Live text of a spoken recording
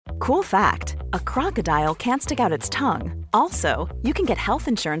Cool fact, a crocodile can't stick out its tongue. Also, you can get health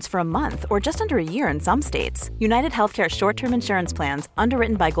insurance for a month or just under a year in some states. United Healthcare short-term insurance plans,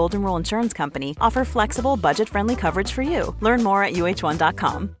 underwritten by Golden Rule Insurance Company, offer flexible, budget-friendly coverage for you. Learn more at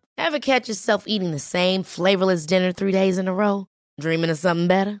uh1.com. Ever catch yourself eating the same flavorless dinner 3 days in a row? Dreaming of something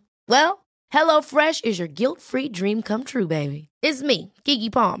better? Well, HelloFresh is your guilt-free dream come true, baby. It's me,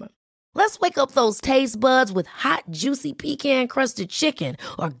 Keke Palmer. Let's wake up those taste buds with hot, juicy pecan-crusted chicken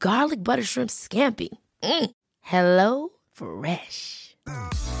or garlic butter shrimp scampi. Hello Fresh.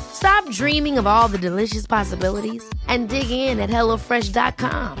 Stop dreaming of all the delicious possibilities and dig in at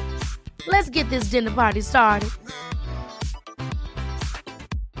HelloFresh.com. Let's get this dinner party started.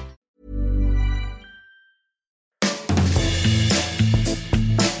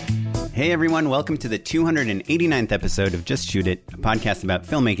 Hey everyone, welcome to the 289th episode of Just Shoot It, a podcast about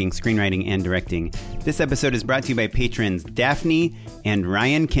filmmaking, screenwriting, and directing. This episode is brought to you by patrons Daphne and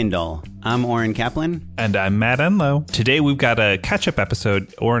Ryan Kindle. I'm Oren Kaplan. And I'm Matt Enlow. Today we've got a catch-up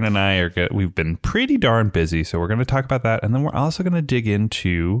episode. Oren and I we've been pretty darn busy, so we're going to talk about that. And then we're also going to dig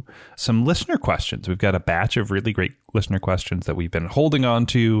into some listener questions. We've got a batch of really great listener questions that we've been holding on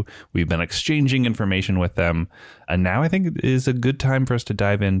to. We've been exchanging information with them. And now I think it is a good time for us to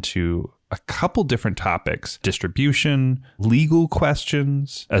dive into a couple different topics: distribution, legal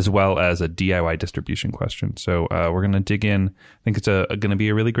questions, as well as a DIY distribution question. So we're going to dig in. I think it's going to be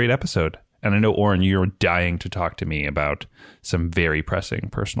a really great episode. And I know, Oren, you're dying to talk to me about some very pressing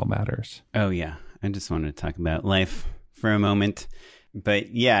personal matters. Oh, yeah. I just wanted to talk about life for a moment.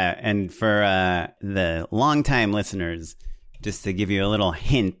 But yeah, and for the longtime listeners, just to give you a little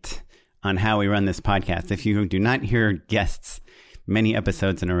hint on how we run this podcast, if you do not hear guests many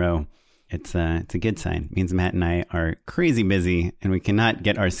episodes in a row, it's a good sign. It means Matt and I are crazy busy and we cannot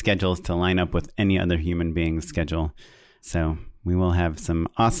get our schedules to line up with any other human being's schedule. So we will have some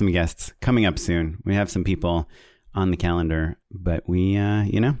awesome guests coming up soon. We have some people on the calendar, but we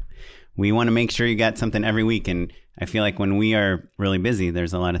want to make sure you got something every week. And I feel like when we are really busy,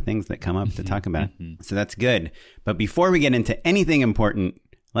 there's a lot of things that come up to talk about. So that's good. But before we get into anything important,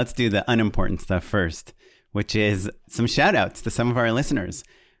 let's do the unimportant stuff first, which is some shout outs to some of our listeners.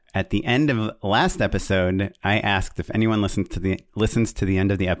 At the end of last episode, I asked if anyone listens to the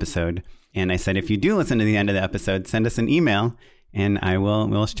end of the episode. And I said, if you do listen to the end of the episode, send us an email and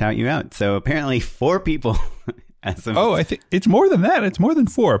we'll shout you out. So apparently 4 people. I think it's more than that. It's more than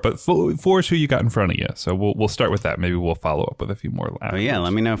 4, but 4 is who you got in front of you. So we'll start with that. Maybe we'll follow up with a few more afterwards. Oh yeah,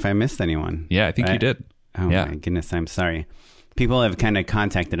 let me know if I missed anyone. Yeah, I think you did. Oh yeah. My goodness, I'm sorry. People have kind of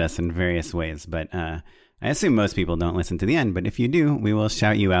contacted us in various ways, but I assume most people don't listen to the end. But if you do, we will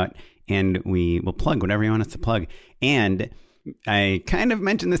shout you out and we will plug whatever you want us to plug. And I kind of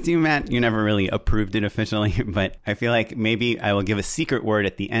mentioned this to you, Matt. You never really approved it officially, but I feel like maybe I will give a secret word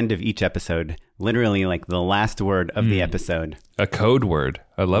at the end of each episode, literally like the last word of the episode. A code word.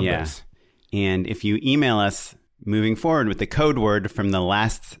 I love this. And if you email us moving forward with the code word from the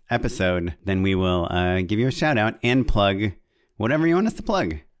last episode, then we will give you a shout out and plug whatever you want us to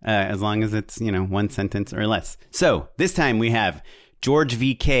plug, as long as it's, 1 sentence or less. So this time we have George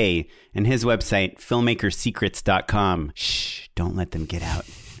VK and his website, filmmakersecrets.com. Shh, don't let them get out.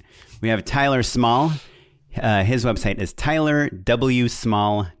 We have Tyler Small. His website is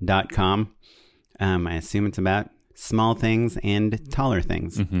tylerwsmall.com. I assume it's about small things and taller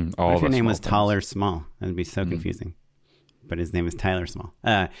things. All if your name was things. Taller Small, that would be so confusing. But his name is Tyler Small.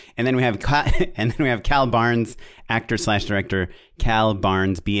 And then we have Cal Barnes, actor/director, Cal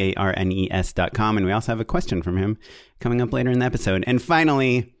Barnes, BARNES.com. And we also have a question from him coming up later in the episode. And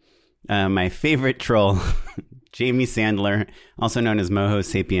finally, my favorite troll, Jamie Sandler, also known as Moho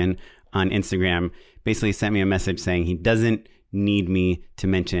Sapien on Instagram, basically sent me a message saying he doesn't need me to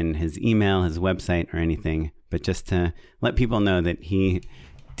mention his email, his website, or anything, but just to let people know that he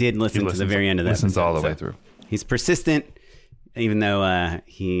did listen to the very end of the episode. Listens all the way through. He's persistent, even though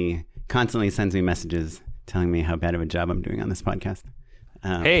he constantly sends me messages telling me how bad of a job I'm doing on this podcast.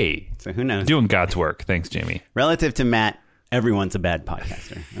 Hey, so who knows? Doing God's work. Thanks, Jamie. Relative to Matt, everyone's a bad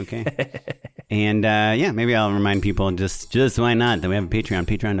podcaster, okay? And maybe I'll remind people just why not, that we have a Patreon,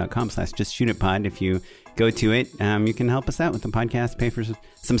 patreon.com/justshootitpod. If you go to it, you can help us out with the podcast, pay for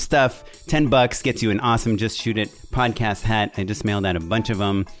some stuff. $10 gets you an awesome Just Shoot It podcast hat. I just mailed out a bunch of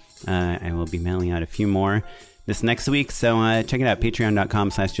them. I will be mailing out a few more this next week. So check it out,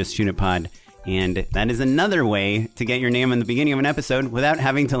 patreon.com/justshootitpod. And that is another way to get your name in the beginning of an episode without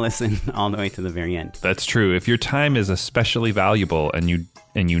having to listen all the way to the very end. That's true. If your time is especially valuable and you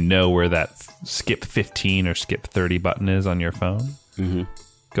know where that skip 15 or skip 30 button is on your phone,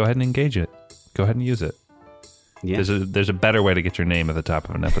 go ahead and engage it. Go ahead and use it. Yeah. There's a better way to get your name at the top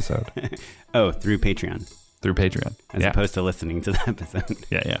of an episode. Oh, through Patreon. Through Patreon. As opposed to listening to the episode.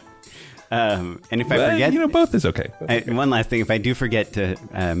 Yeah. And if I forget... both is okay. One last thing. If I do forget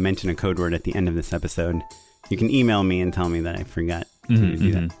to mention a code word at the end of this episode, you can email me and tell me that I forgot to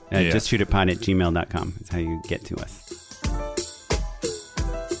do that. Just shootitpod@gmail.com. That's how you get to us.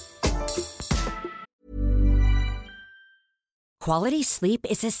 Quality sleep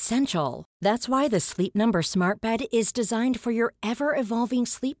is essential. That's why the Sleep Number Smart Bed is designed for your ever-evolving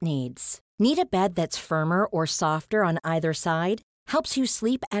sleep needs. Need a bed that's firmer or softer on either side? Helps you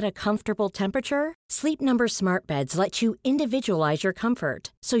sleep at a comfortable temperature? Sleep Number Smart Beds let you individualize your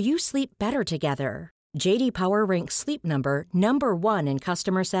comfort, so you sleep better together. J.D. Power ranks Sleep Number number 1 in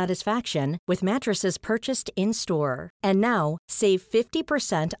customer satisfaction with mattresses purchased in-store. And now, save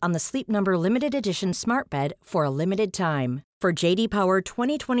 50% on the Sleep Number Limited Edition Smart Bed for a limited time. For J.D. Power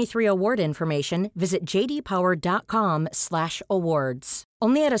 2023 award information, visit jdpower.com/awards.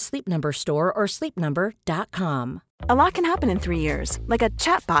 Only at a Sleep Number store or sleepnumber.com. A lot can happen in 3 years, like a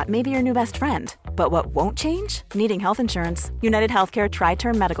chatbot may be your new best friend. But what won't change? Needing health insurance. United Healthcare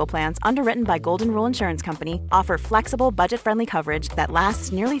Tri-Term Medical Plans, underwritten by Golden Rule Insurance Company, offer flexible, budget-friendly coverage that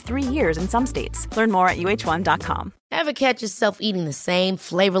lasts nearly 3 years in some states. Learn more at uh1.com. Ever catch yourself eating the same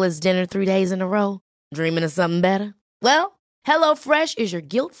flavorless dinner 3 days in a row? Dreaming of something better? Well, HelloFresh is your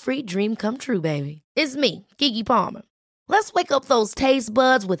guilt-free dream come true, baby. It's me, Keke Palmer. Let's wake up those taste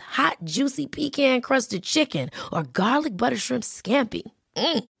buds with hot, juicy pecan-crusted chicken or garlic butter shrimp scampi.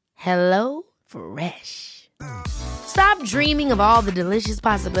 Hello Fresh. Stop dreaming of all the delicious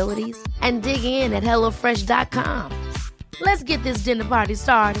possibilities and dig in at HelloFresh.com. Let's get this dinner party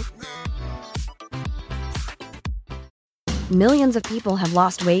started. Millions of people have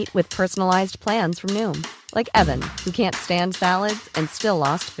lost weight with personalized plans from Noom. Like Evan, who can't stand salads and still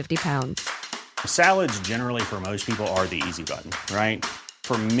lost 50 pounds. Salads generally for most people are the easy button, right?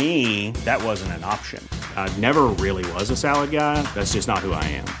 For me, that wasn't an option. I never really was a salad guy. That's just not who I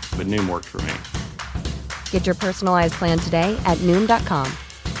am. But Noom worked for me. Get your personalized plan today at Noom.com.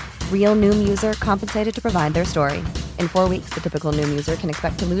 Real Noom user compensated to provide their story. In 4 weeks, the typical Noom user can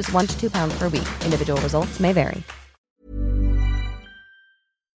expect to lose 1 to 2 pounds per week. Individual results may vary.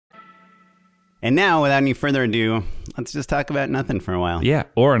 And now, without any further ado, let's just talk about nothing for a while. Yeah.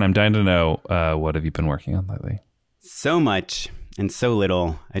 Oren, I'm dying to know, what have you been working on lately? So much and so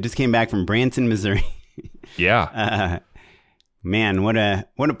little. I just came back from Branson, Missouri. Yeah. Man, what a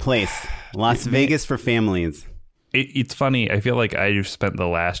place. Las Vegas for families. It's funny. I feel like I spent the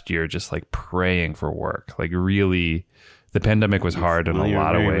last year just like praying for work. Like really, the pandemic was hard in a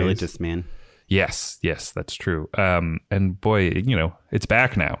lot of ways. Religious, man. Yes, that's true. And boy, it's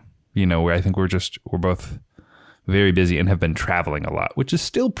back now. I think we're both very busy and have been traveling a lot, which is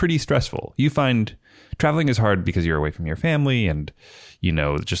still pretty stressful. You find traveling is hard because you're away from your family and,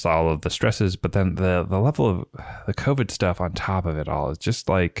 just all of the stresses. But then the level of the COVID stuff on top of it all is just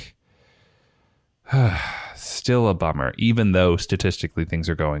like still a bummer, even though statistically things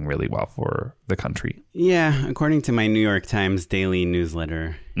are going really well for the country. Yeah. According to my New York Times daily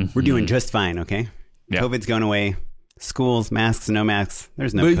newsletter, we're doing just fine. OK, yeah. COVID's going away. Schools, masks, no masks.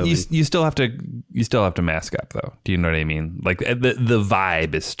 There's no COVID. You still have to mask up, though. Do you know what I mean? Like the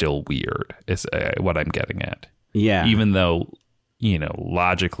vibe is still weird. Is what I'm getting at. Yeah. Even though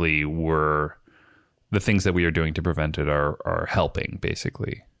logically the things that we are doing to prevent it are helping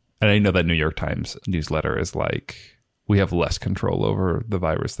basically. And I know that New York Times newsletter is like we have less control over the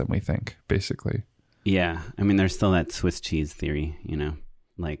virus than we think, basically. Yeah, I mean, there's still that Swiss cheese theory.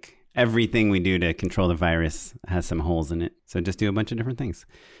 Like. Everything we do to control the virus has some holes in it. So just do a bunch of different things.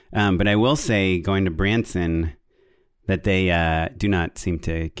 But I will say, going to Branson, that they do not seem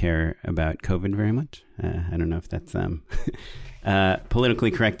to care about COVID very much. I don't know if that's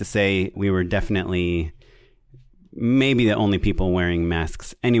politically correct to say. We were definitely maybe the only people wearing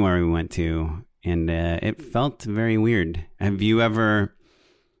masks anywhere we went to. And it felt very weird. Have you ever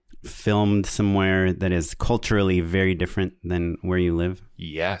filmed somewhere that is culturally very different than where you live?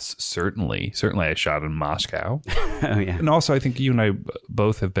 Yes, certainly. Certainly I shot in Moscow. Oh, yeah. And also I think you and I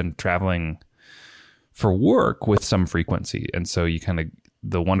both have been traveling for work with some frequency. And so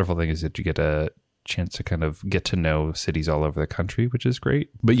the wonderful thing is that you get a chance to kind of get to know cities all over the country, which is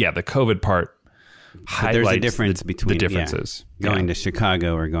great. But yeah, the COVID part highlights there's a difference between the differences. Going to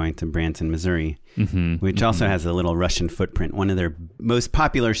Chicago or going to Branson, Missouri, which also has a little Russian footprint. One of their most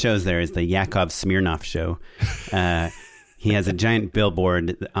popular shows there is the Yakov Smirnoff show. He has a giant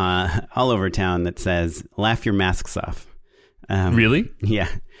billboard all over town that says, "Laugh your masks off." Really? Yeah.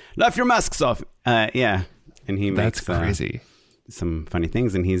 Laugh your masks off. Yeah. And he makes... That's crazy. some funny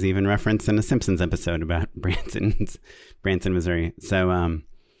things, and he's even referenced in a Simpsons episode about Branson, Missouri. So,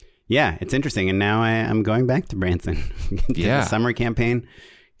 yeah, it's interesting. And now I'm going back to Branson. Did the summer campaign,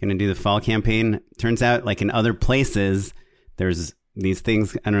 going to do the fall campaign. Turns out, like in other places, there's these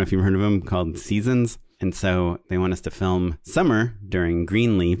things, I don't know if you've heard of them, called seasons. And so they want us to film summer during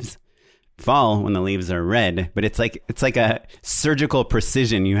green leaves, fall when the leaves are red. But it's like a surgical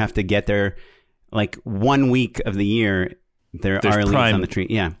precision. You have to get there like 1 week of the year. There's are leaves on the tree.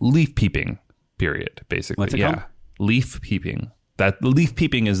 Yeah. Leaf peeping period, basically. What's it called? Leaf peeping. That leaf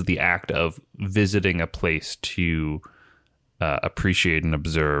peeping is the act of visiting a place to appreciate and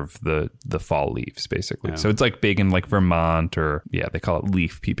observe the fall leaves, basically. So it's like big in like Vermont, or they call it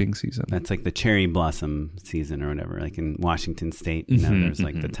leaf peeping season. That's like the cherry blossom season or whatever. Like in Washington State, there's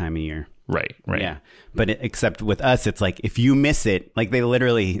like the time of year. Right. Yeah. But except with us, it's like if you miss it, like they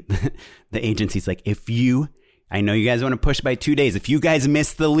literally, the agency's like, I know you guys want to push by 2 days. If you guys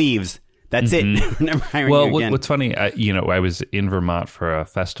miss the leaves, that's it. We're never hiring you again. What's funny, I was in Vermont for a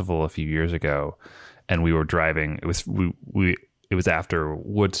festival a few years ago, and we were driving. It was after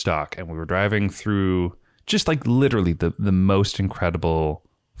Woodstock, and we were driving through just like literally the most incredible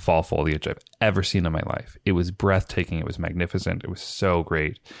fall foliage I've ever seen in my life. It was breathtaking. It was magnificent. It was so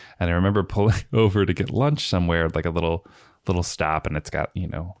great. And I remember pulling over to get lunch somewhere, like a little stop, and it's got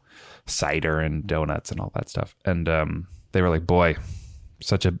cider and donuts and all that stuff. And they were like, "Boy,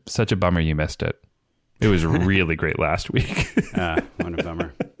 such a bummer you missed it. It was really great last week." What a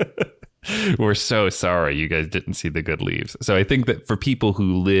bummer. We're so sorry you guys didn't see the good leaves. So I think that for people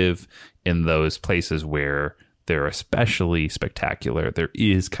who live in those places where they're especially spectacular, there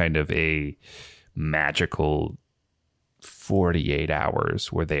is kind of a magical 48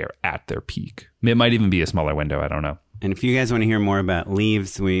 hours where they are at their peak. It might even be a smaller window. I don't know. And if you guys want to hear more about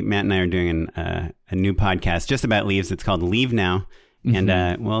leaves, Matt and I are doing a new podcast just about leaves. It's called Leave Now.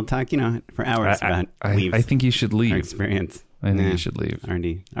 And we'll talk, for hours about leaves. I think you should leave. Our experience. I think you should leave.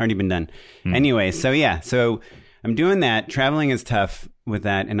 Already been done. Anyway, so I'm doing that. Traveling is tough with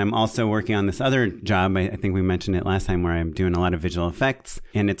that. And I'm also working on this other job. I think we mentioned it last time, where I'm doing a lot of visual effects.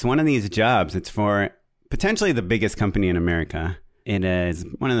 And it's one of these jobs. It's for potentially the biggest company in America. It is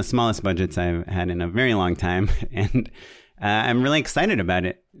one of the smallest budgets I've had in a very long time. And I'm really excited about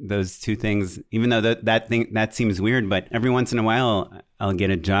it. Those two things, even though that seems weird, but every once in a while I'll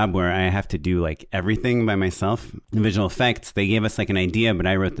get a job where I have to do like everything by myself. The visual effects, they gave us like an idea, but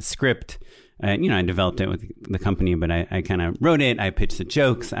I wrote the script. I developed it with the company, but I kind of wrote it. I pitched the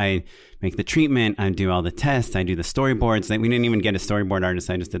jokes. I make the treatment. I do all the tests. I do the storyboards. We didn't even get a storyboard artist.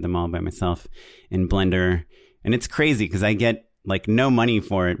 I just did them all by myself in Blender. And it's crazy because I get like no money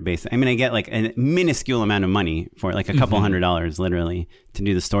for it. Basically, I mean, I get like a minuscule amount of money for it, like a couple $100 literally to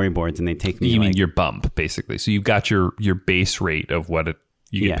do the storyboards, and they take me. You mean your bump, basically? So you've got your base rate of what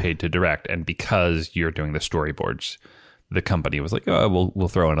you get paid to direct, and because you're doing the storyboards, the company was like, "Oh, we'll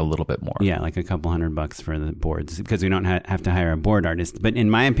throw in a little bit more." Yeah, like a couple $100 for the boards because we don't have to hire a board artist. But in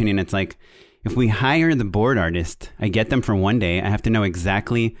my opinion, it's like if we hire the board artist, I get them for one day. I have to know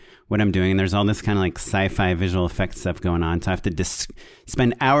exactly what I'm doing. And there's all this kind of like sci-fi visual effects stuff going on. So I have to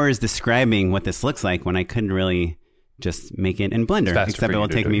spend hours describing what this looks like when I couldn't really just make it in Blender. Except it will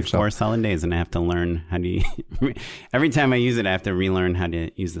take me 4 solid days, and I have to learn how to every time I use it, I have to relearn how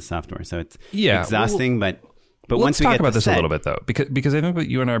to use the software. So it's exhausting, but once we talk get about this set, a little bit though, because I think that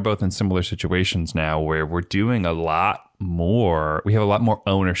you and I are both in similar situations now where we're doing a lot more. We have a lot more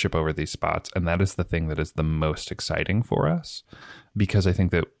ownership over these spots, and that is the thing that is the most exciting for us. Because I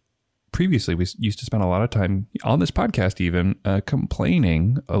think that previously we used to spend a lot of time on this podcast even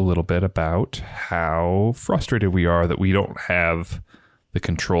complaining a little bit about how frustrated we are that we don't have the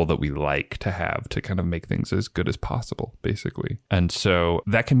control that we like to have to kind of make things as good as possible, basically. And so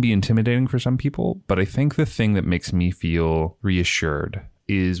that can be intimidating for some people. But I think the thing that makes me feel reassured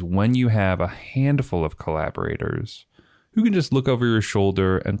is when you have a handful of collaborators who can just look over your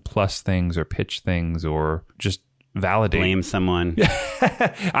shoulder and plus things or pitch things or just validate. Blame someone.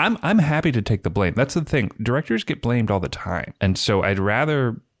 I'm happy to take the blame. That's the thing. Directors get blamed all the time. And so I'd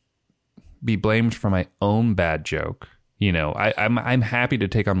rather be blamed for my own bad joke. I'm happy to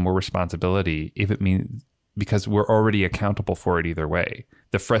take on more responsibility if it means, because we're already accountable for it either way.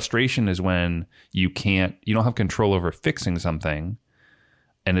 The frustration is when you don't have control over fixing something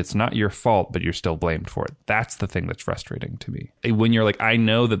and it's not your fault, but you're still blamed for it. That's the thing that's frustrating to me. When you're like, I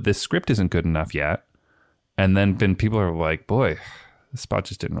know that this script isn't good enough yet. And then people are like, boy, the spot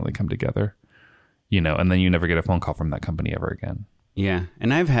just didn't really come together, and then you never get a phone call from that company ever again. Yeah.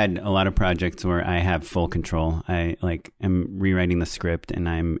 And I've had a lot of projects where I have full control. I am rewriting the script and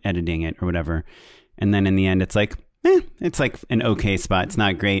I'm editing it or whatever. And then in the end, it's like, it's like an okay spot. It's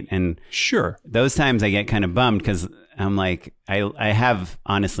not great. And Sure. those times I get kind of bummed because I'm like, I have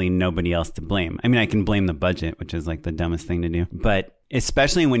honestly nobody else to blame. I mean, I can blame the budget, which is like the dumbest thing to do. But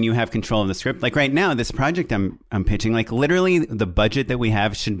especially when you have control of the script, like right now, this project I'm pitching, like literally the budget that we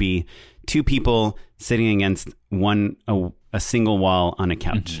have should be 2 people sitting against a single wall on a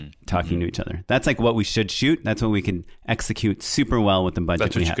couch talking to each other. That's like what we should shoot. That's what we could execute super well with the budget.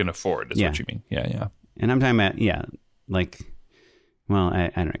 That's what we you have. can afford, is what you mean. Yeah. And I'm talking about, like, well,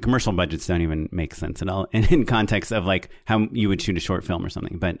 I don't know. Commercial budgets don't even make sense at all in context of like how you would shoot a short film or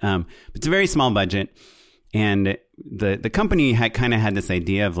something. But it's a very small budget. And the company kind of had this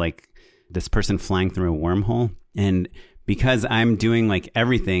idea of like this person flying through a wormhole. And because I'm doing like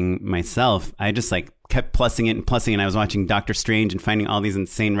everything myself, I just like kept plussing it. And I was watching Doctor Strange and finding all these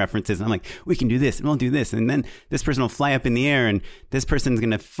insane references. And I'm like, we can do this and we'll do this. And then this person will fly up in the air and this person's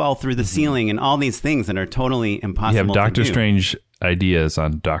going to fall through the ceiling and all these things that are totally impossible You have Doctor to do. Strange ideas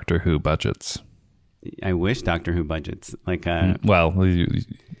on Doctor Who budgets. I wish Doctor Who budgets like Well,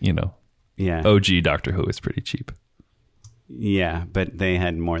 you know, yeah. OG Doctor Who is pretty cheap. Yeah, but they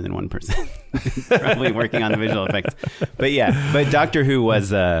had more than one person probably working on the visual effects. But Doctor Who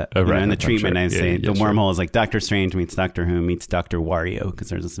was in the treatment. Sure. I say the sure. wormhole is like Doctor Strange meets Doctor Who meets Doctor Wario because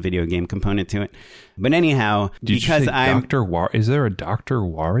there's this video game component to it. But anyhow, because I'm is there a Doctor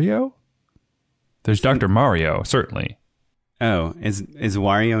Wario? There's Doctor Mario, certainly. Oh, is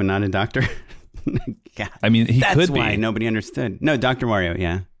Wario not a doctor? God, I mean, he that's could be. why nobody understood. No, Dr. Wario.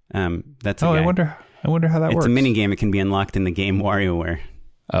 Yeah, that's. I wonder how that works. It's a mini game. It can be unlocked in the game WarioWare.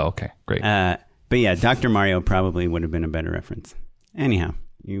 Oh, okay, great. But yeah, Dr. Mario probably would have been a better reference. Anyhow,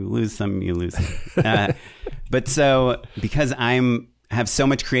 you lose some, you lose some. But so because have so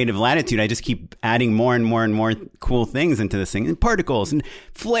much creative latitude, I just keep adding more and more and more cool things into this thing, and particles and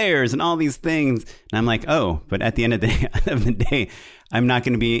flares and all these things. And I'm like, oh, but at the end of the day, I'm not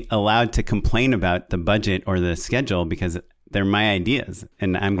going to be allowed to complain about the budget or the schedule because they're my ideas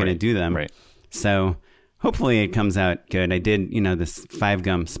and I'm going to do them. Right. So hopefully it comes out good. I did, this 5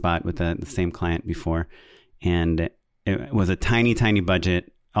 Gum spot with the same client before, and it was a tiny, tiny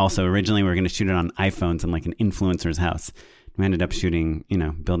budget. Also, originally we were going to shoot it on iPhones in like an influencer's house. We ended up shooting,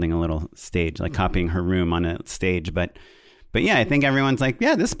 building a little stage, like copying her room on a stage. But yeah, I think everyone's like,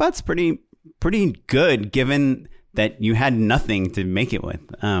 yeah, this spot's pretty good given that you had nothing to make it with.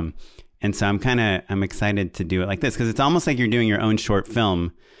 And so I'm excited to do it like this because it's almost like you're doing your own short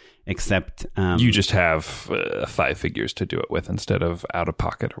film, except you just have 5 figures to do it with instead of out of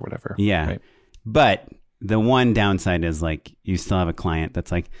pocket or whatever. Yeah. Right? But the one downside is like you still have a client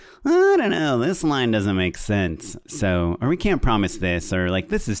that's like, I don't know, this line doesn't make sense. So, or we can't promise this, or like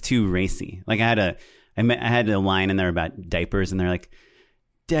this is too racy. Like I had a line in there about diapers, and they're like,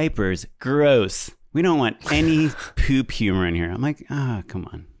 diapers, gross. We don't want any poop humor in here. I'm like, come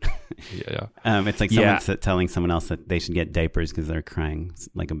on. Yeah. It's like someone's telling someone else that they should get diapers because they're crying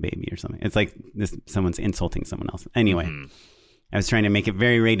like a baby or something. It's like someone's insulting someone else. Anyway. I was trying to make it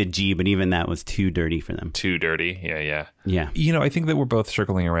very rated G, but even that was too dirty for them. Too dirty. Yeah. Yeah. I think that we're both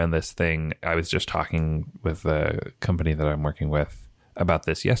circling around this thing. I was just talking with a company that I'm working with about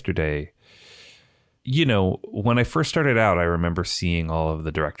this yesterday. When I first started out, I remember seeing all of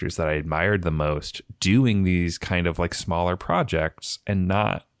the directors that I admired the most doing these kind of like smaller projects and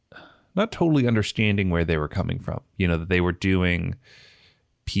not totally understanding where they were coming from. That they were doing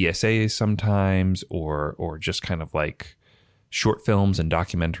PSAs sometimes or just kind of like short films and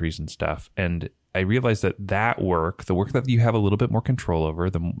documentaries and stuff. And I realized that work, the work that you have a little bit more control over,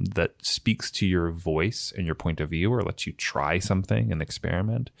 that speaks to your voice and your point of view or lets you try something and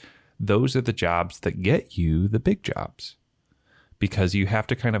experiment, those are the jobs that get you the big jobs. Because you have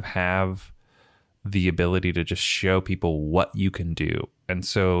to kind of have the ability to just show people what you can do. And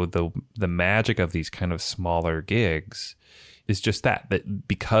so the magic of these kind of smaller gigs is just that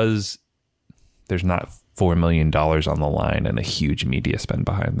because there's not $4 million on the line and a huge media spend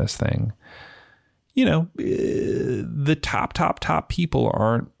behind this thing. The top people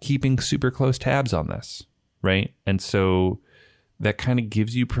aren't keeping super close tabs on this, right? And so that kind of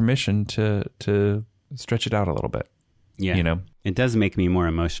gives you permission to stretch it out a little bit. Yeah. It does make me more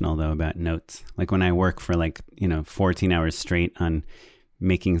emotional though about notes. Like when I work for 14 hours straight on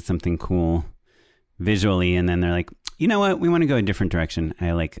making something cool visually, and then they're like, you know what? We want to go a different direction.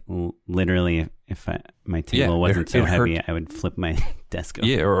 I literally, if my table wasn't so heavy, I would flip my desk over.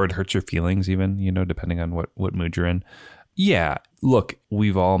 Yeah, or it hurts your feelings even, depending on what mood you're in. Yeah, look,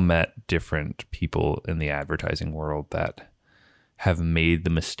 we've all met different people in the advertising world that have made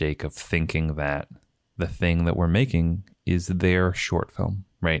the mistake of thinking that the thing that we're making is their short film,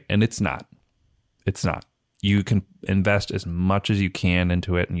 right? And it's not. It's not. you can invest as much as you can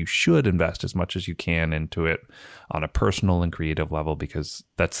into it, and you should invest as much as you can into it on a personal and creative level, because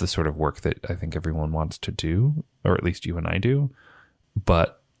that's the sort of work that I think everyone wants to do, or at least you and I do.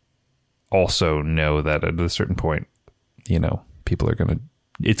 But also know that at a certain point, you know,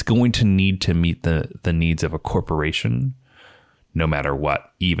 it's going to need to meet the needs of a corporation, no matter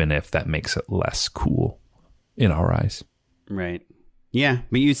what, even if that makes it less cool in our eyes. Right. Yeah,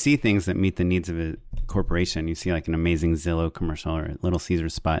 but you see things that meet the needs of a corporation. You see like an amazing Zillow commercial or a Little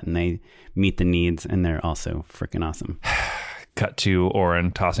Caesars spot, and they meet the needs, and they're also freaking awesome. Cut to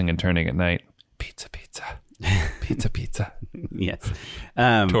Oren tossing and turning at night. Pizza, pizza. Pizza, pizza. Yes.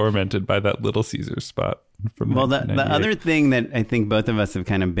 Tormented by that Little Caesars spot. Well, the other thing that I think both of us have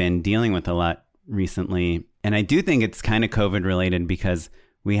kind of been dealing with a lot recently, and I do think it's kind of COVID related, because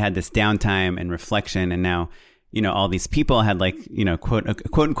we had this downtime and reflection, and now, you know, all these people had like, you know, quote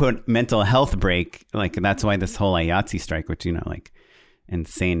unquote mental health break. Like that's why this whole IATSE strike, which, you know, like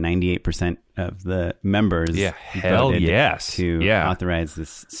insane 98% of the members voted to authorize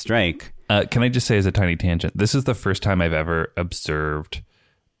this strike. Can I just say as a tiny tangent, this is the first time I've ever observed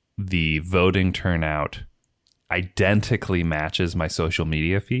the voting turnout identically matches my social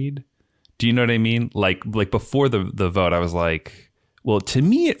media feed. Do you know what I mean? Like before the vote, I was like, well, to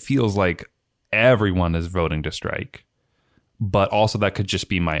me, it feels like everyone is voting to strike, but also that could just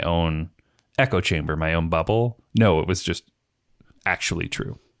be my own echo chamber, my own bubble. No, it was just actually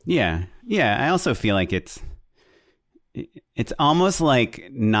true. Yeah. I also feel like it's almost like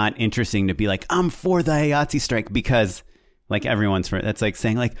not interesting to be like, I'm for the IATSE strike, because like everyone's for it. That's like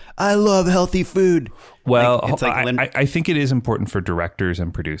saying like, I love healthy food. Well, like, it's like I think it is important for directors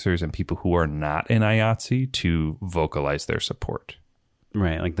and producers and people who are not in IATSE to vocalize their support.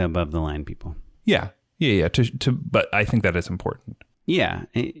 Right, like the above the line people. Yeah. But I think that is important. Yeah,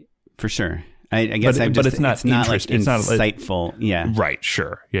 for sure. I guess, but it's not insightful. Yeah, right.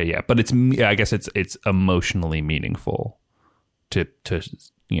 Sure. Yeah. But I guess it's emotionally meaningful to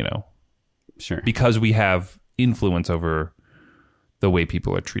you know, sure, because we have influence over the way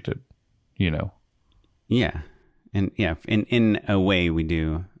people are treated. You know. Yeah. And yeah, in a way we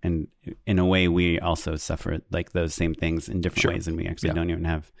do, and in a way we also suffer like those same things in different ways, and we actually don't even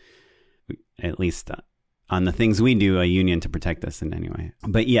have, at least on the things we do, a union to protect us in any way.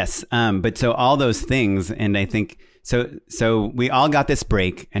 But yes, but so all those things, and I think so we all got this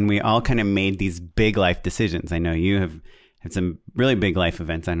break, and we all kind of made these big life decisions. I know you have had some really big life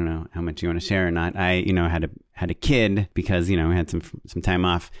events. I don't know how much you want to share or not. I, you know, had a kid because, you know, we had some time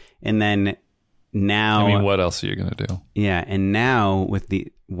off, and then. Now, I mean, what else are you going to do? Yeah. And now with the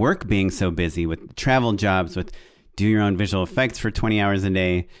work being so busy, with travel jobs, with do your own visual effects for 20 hours a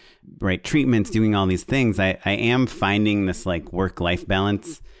day, write treatments, doing all these things, I am finding this like work-life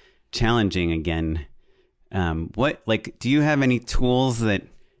balance challenging again. Do you have any tools that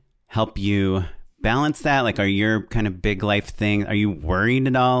help you balance that? Like, are your kind of big life thing, are you worried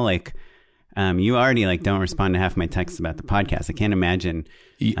at all? Like, you already like don't respond to half my texts about the podcast. I can't imagine.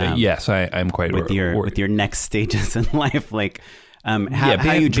 Yes, I'm quite with your next stages in life. Like,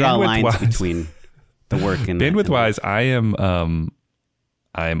 how you draw lines between the work and bandwidth wise. I'm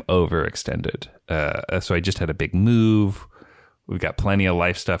overextended. So I just had a big move. We've got plenty of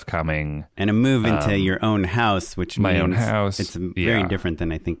life stuff coming, and a move into your own house, which my means own house. It's very different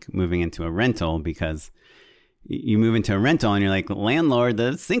than I think moving into a rental, because you move into a rental and you're like, landlord,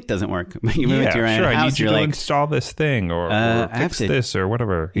 the sink doesn't work. You move into your own house, I need you you're to like, install this thing or fix this or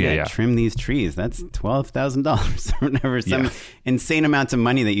whatever. Yeah, trim these trees. That's $12,000 or whatever. Some insane amounts of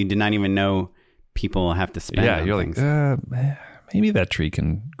money that you did not even know people have to spend. Yeah, on you're things. like, maybe that tree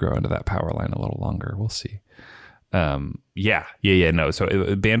can grow into that power line a little longer. We'll see. No. So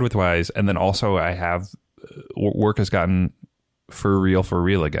bandwidth wise, and then also I have work has gotten for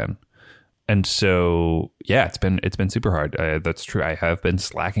real again. And so, yeah, it's been super hard. That's true. I have been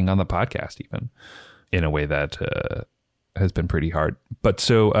slacking on the podcast even in a way that has been pretty hard. But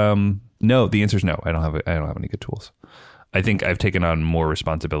so, no, the answer is no. I don't have any good tools. I think I've taken on more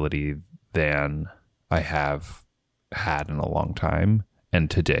responsibility than I have had in a long time. And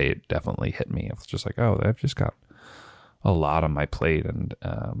today it definitely hit me. I was just like, oh, I've just got a lot on my plate, and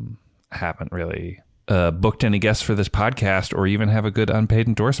haven't really booked any guests for this podcast or even have a good unpaid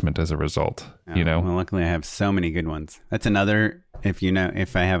endorsement as a result. Well, luckily I have so many good ones. That's another,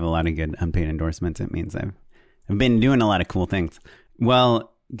 if I have a lot of good unpaid endorsements, it means I've been doing a lot of cool things.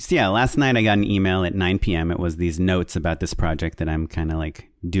 Well, so yeah, last night I got an email at 9 p.m. It was these notes about this project that I'm kind of like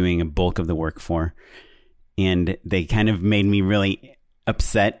doing a bulk of the work for. And they kind of made me really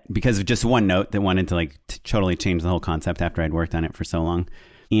upset because of just one note that wanted to like totally change the whole concept after I'd worked on it for so long.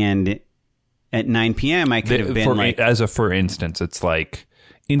 And at 9 p.m., I could have been for instance, it's like,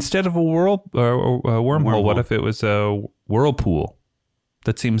 instead of a wormhole, what if it was a whirlpool?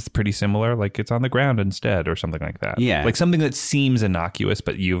 That seems pretty similar. Like it's on the ground instead or something like that. Yeah. Like something that seems innocuous,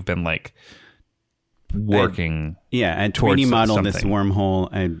 but you've been like working. I 3D modeled this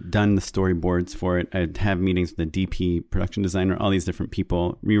wormhole. I'd done the storyboards for it. I'd have meetings with the DP, production designer, all these different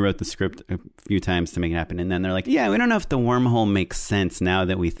people, rewrote the script a few times to make it happen. And then they're like, yeah, we don't know if the wormhole makes sense now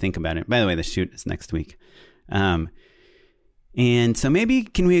that we think about it. By the way, the shoot is next week. And so maybe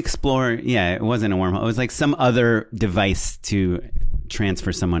can we explore, it wasn't a wormhole. It was like some other device to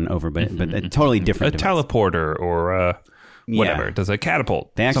transfer someone over, but a totally different device. Teleporter or whatever. It does a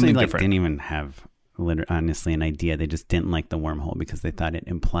catapult. They actually different. Didn't even have honestly an idea. They just didn't like the wormhole because they thought it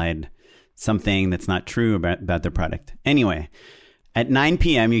implied something that's not true about their product. Anyway, at 9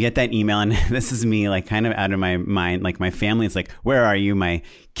 p.m. you get that email, and this is me like kind of out of my mind. Like my family is like, where are you? My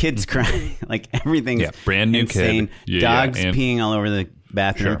kid's crying. Like everything's brand new insane. kid. Dogs peeing all over the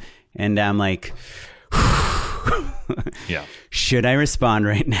bathroom. Sure. And I'm like, should I respond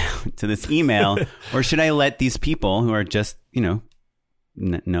right now to this email, or should I let these people who are just, no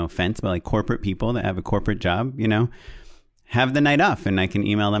offense, but like corporate people that have a corporate job, have the night off, and I can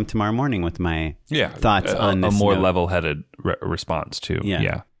email them tomorrow morning with my thoughts on this. A more level-headed response too.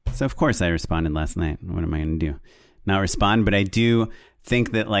 Yeah. So of course I responded last night. What am I going to do? Not respond, but I do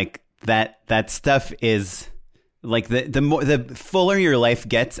think that like that stuff is like the fuller your life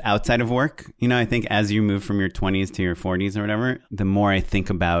gets outside of work. I think as you move from your 20s to your 40s or whatever, the more I think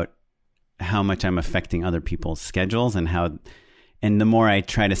about how much I'm affecting other people's schedules and the more I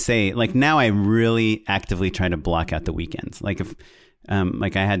try to say, like now I really actively try to block out the weekends. Like if,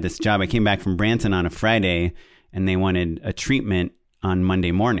 like I had this job, I came back from Branson on a Friday and they wanted a treatment on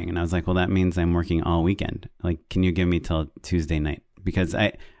Monday morning. And I was like, well, that means I'm working all weekend. Like, can you give me till Tuesday night? Because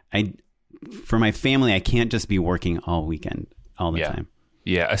I for my family, I can't just be working all weekend, all the time.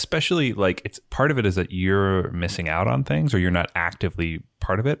 Yeah, especially like it's part of it is that you're missing out on things or you're not actively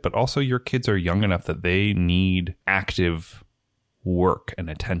part of it, but also your kids are young enough that they need active work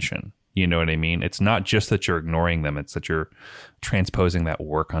and attention. You know what I mean? It's not just that you're ignoring them, it's that you're transposing that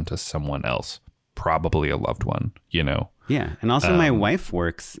work onto someone else, probably a loved one, Yeah. And also my wife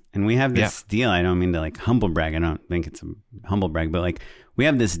works, and we have this deal. I don't mean to like humble brag. I don't think it's a humble brag, but like we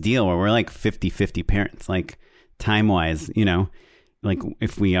have this deal where we're like 50-50 parents, like time wise, like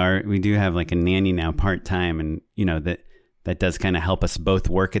if we do have like a nanny now part time, and that does kind of help us both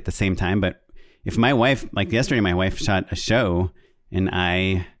work at the same time. But if my wife, like yesterday, my wife shot a show, and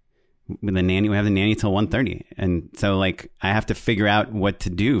we have the nanny till 1:30. And so like I have to figure out what to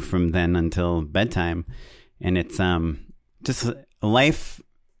do from then until bedtime. And it's just life.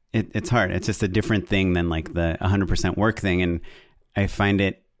 It's hard. It's just a different thing than like the 100% work thing. And I find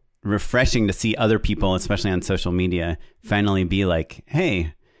it refreshing to see other people, especially on social media, finally be like,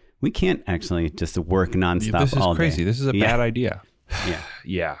 hey, we can't actually just work nonstop all day. This is crazy. This is a bad idea. Yeah.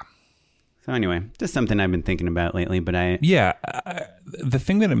 Yeah. So anyway, just something I've been thinking about lately, but the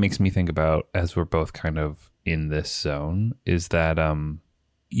thing that it makes me think about as we're both kind of in this zone is that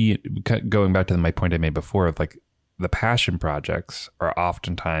going back to my point I made before of like the passion projects are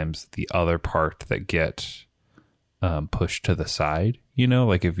oftentimes the other part that get pushed to the side,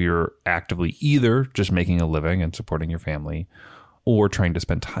 like if you're actively either just making a living and supporting your family or trying to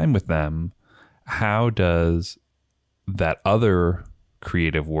spend time with them, how does that other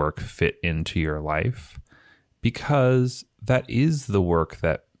creative work fit into your life? Because that is the work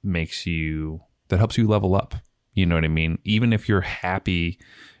that helps you level up. You know what I mean? Even if you're happy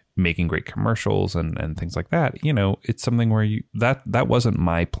making great commercials and things like that, it's something where that wasn't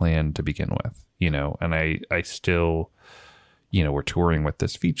my plan to begin with, and I still, we're touring with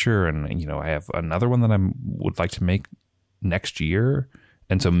this feature, and, I have another one that would like to make next year.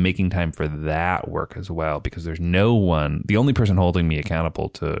 And so making time for that work as well, because there's the only person holding me accountable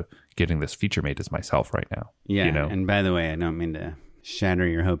to getting this feature made is myself right now. Yeah. And by the way, I don't mean to shatter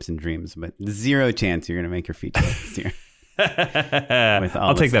your hopes and dreams, but zero chance you're going to make your feature this year. With all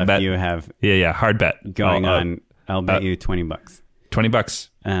I'll take that bet. You have hard bet going on. I'll bet you $20. $20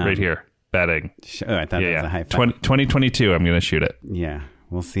 right here. Betting. Oh, I thought it was a high five. 2022, I'm going to shoot it. Yeah.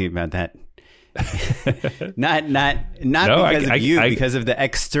 We'll see about that. not because of you, because of the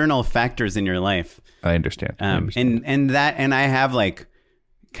external factors in your life. I understand. And I have like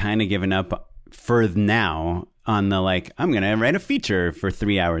kind of given up for now on the like I'm gonna write a feature for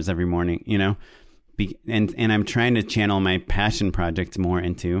 3 hours every morning, and I'm trying to channel my passion project more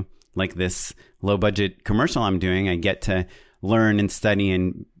into like this low budget commercial I'm doing. I get to learn and study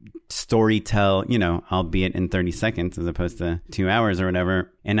and story tell, albeit in 30 seconds as opposed to 2 hours or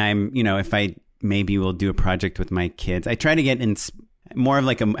whatever. And I'm, if I maybe will do a project with my kids, I try to get in more of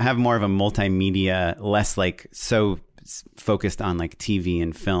have more of a multimedia, less like so focused on like TV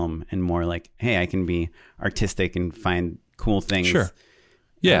and film, and more like, hey, I can be artistic and find cool things. Sure.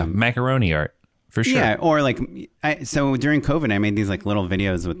 Yeah. Macaroni art. For sure. Yeah. Or like, so during COVID, I made these like little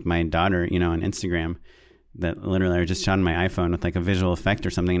videos with my daughter, on Instagram that literally are just shot on my iPhone with like a visual effect or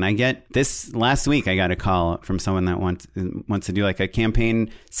something. And last week, I got a call from someone that wants to do like a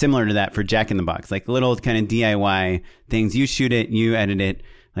campaign similar to that for Jack in the Box, like little kind of DIY things. You shoot it, you edit it,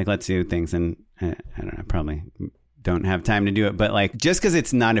 like let's do things. And I don't know, probably don't have time to do it. But like, just because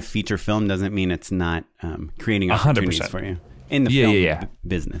it's not a feature film doesn't mean it's not creating opportunities 100%. For you in the film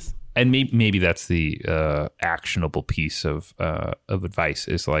business. And maybe that's the actionable piece of advice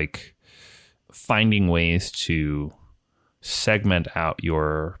is like finding ways to segment out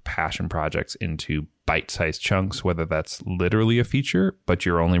your passion projects into bite-sized chunks, whether that's literally a feature, but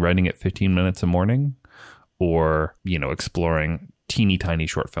you're only writing it 15 minutes a morning, or, exploring teeny tiny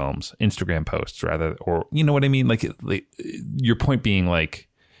short films, Instagram posts rather, or, you know what I mean? Like your point being like,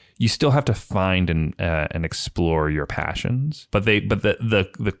 you still have to find and explore your passions, but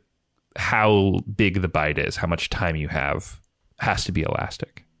the how big the bite is, how much time you have, has to be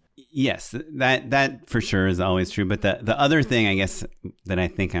elastic. Yes, that for sure is always true. But the other thing, I guess, that I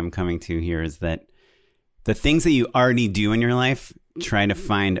think I'm coming to here is that the things that you already do in your life, try to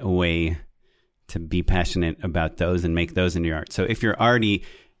find a way to be passionate about those and make those into your art. So if you're already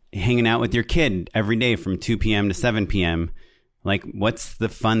hanging out with your kid every day from 2 p.m. to 7 p.m., like what's the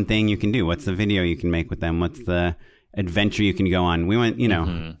fun thing you can do? What's the video you can make with them? What's the adventure you can go on? We went,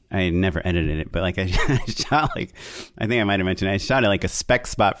 I never edited it, but like I shot like, I think I might have mentioned, I shot like a spec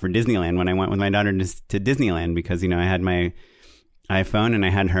spot for Disneyland when I went with my daughter to Disneyland, because, I had my iPhone and I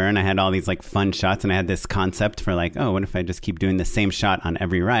had her and I had all these like fun shots, and I had this concept for like, oh, what if I just keep doing the same shot on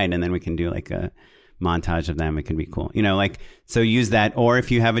every ride, and then we can do like a montage of them. It can be cool. So use that. Or if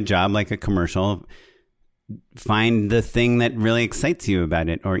you have a job like a commercial, find the thing that really excites you about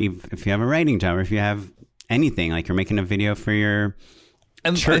it. Or if you have a writing job, or if you have anything, like you're making a video for your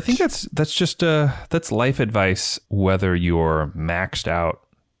church. I think that's just that's life advice, whether you're maxed out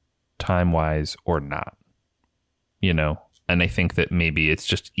time wise or not, and I think that maybe it's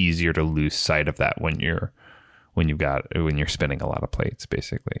just easier to lose sight of that when you're spinning a lot of plates,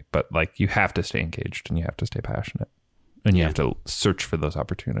 basically. But like, you have to stay engaged and you have to stay passionate, and you have to search for those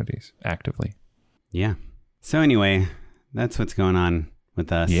opportunities actively. Yeah. So anyway, that's what's going on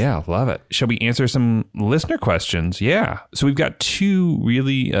with us. Yeah, love it. Shall we answer some listener questions? Yeah. So we've got two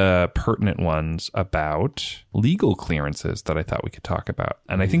really pertinent ones about legal clearances that I thought we could talk about.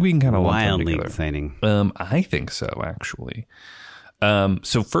 And I think we can kind of lump them wildly together. Exciting. I think so, actually.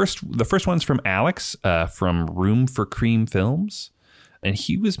 So the first one's from Alex from Room for Cream Films. And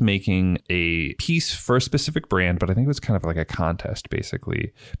he was making a piece for a specific brand, but I think it was kind of like a contest,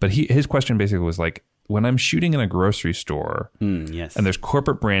 basically. But his question basically was like, when I'm shooting in a grocery store yes. and there's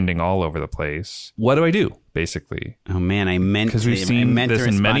corporate branding all over the place, what do I do, basically? Oh, man, because we've seen this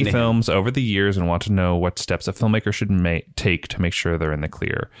in many films over the years and want to know what steps a filmmaker should take to make sure they're in the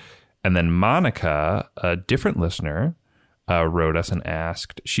clear. And then Monica, a different listener, wrote us and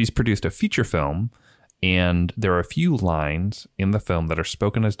asked, she's produced a feature film, and there are a few lines in the film that are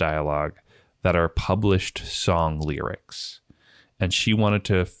spoken as dialogue that are published song lyrics. And she wanted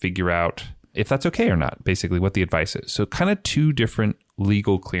to figure out if that's okay or not, basically what the advice is. So kind of two different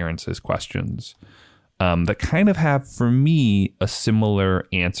legal clearances questions that kind of have, for me, a similar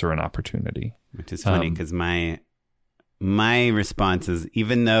answer and opportunity. Which is funny because my response is,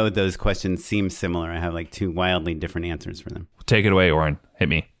 even though those questions seem similar, I have like two wildly different answers for them. Take it away, Oren. Hit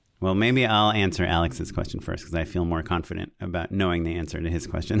me. Well, maybe I'll answer Alex's question first, because I feel more confident about knowing the answer to his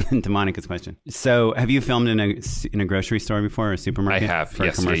question than to Monica's question. So, have you filmed in a grocery store before, or a supermarket? I have, for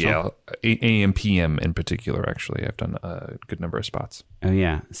yes. A commercial? Yeah. AM, PM in particular, actually. I've done a good number of spots. Oh,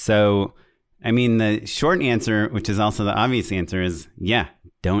 yeah. So, I mean, the short answer, which is also the obvious answer, is yeah,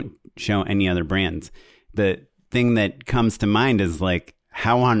 don't show any other brands. The thing that comes to mind is like,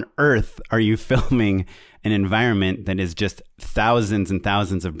 how on earth are you filming an environment that is just thousands and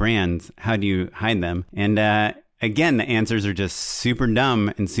thousands of brands? How do you hide them? And again, the answers are just super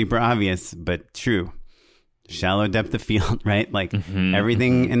dumb and super obvious, but true. Shallow depth of field, right? Like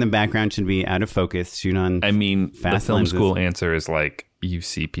everything in the background should be out of focus. Shoot on fast the film lenses. School answer is like, you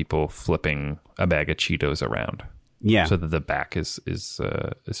see people flipping a bag of Cheetos around. Yeah. So that the back is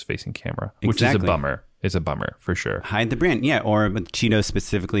facing camera, which Exactly. is a bummer. It's a bummer for sure. Hide the brand. Yeah. Or with Cheetos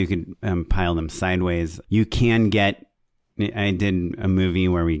specifically, you could pile them sideways. You can get, I did a movie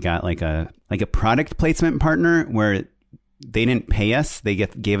where we got like a product placement partner where they didn't pay us. They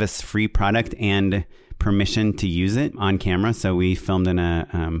gave us free product and permission to use it on camera. So we filmed in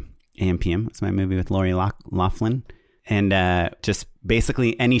a AMPM. It's my movie with Lori Loughlin. And just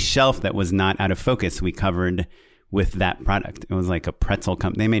basically any shelf that was not out of focus, we covered with that product. It was like a pretzel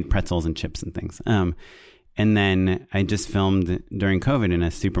company. They made pretzels and chips and things. And then I just filmed during COVID in a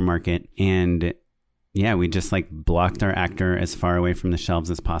supermarket. And yeah, we just like blocked our actor as far away from the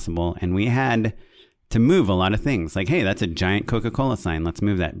shelves as possible. And we had to move a lot of things. Like, hey, that's a giant Coca-Cola sign. Let's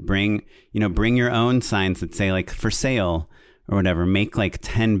move that. Bring your own signs that say like for sale or whatever. Make like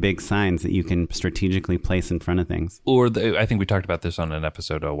 10 big signs that you can strategically place in front of things. Or I think we talked about this on an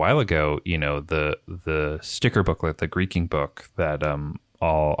episode a while ago, the sticker booklet, the Greeking book that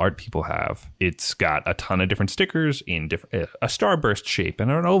all art people have. It's got a ton of different stickers in a starburst shape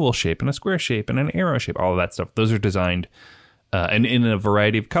and an oval shape and a square shape and an arrow shape, all of that stuff. Those are designed and in a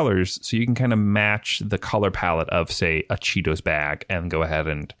variety of colors, so you can kind of match the color palette of, say, a Cheetos bag and go ahead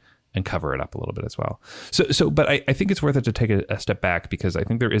and cover it up a little bit as well. But I think it's worth it to take a step back, because I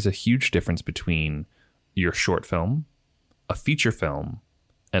think there is a huge difference between your short film, a feature film,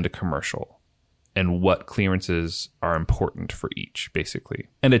 and a commercial, and what clearances are important for each, basically.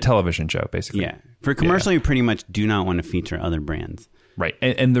 And a television show, basically. Yeah. For a commercial, you pretty much do not want to feature other brands. Right.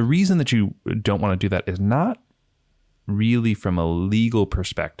 And the reason that you don't want to do that is not really from a legal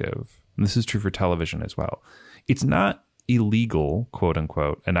perspective. And this is true for television as well. It's not illegal, quote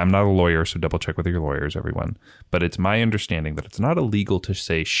unquote, and I'm not a lawyer, so double check with your lawyers, everyone. But it's my understanding that it's not illegal to,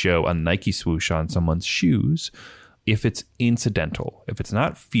 say, show a Nike swoosh on someone's shoes if it's incidental, if it's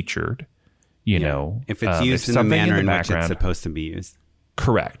not featured. If it's used in the manner in which it's supposed to be used.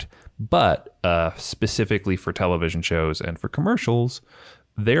 Correct. But specifically for television shows and for commercials,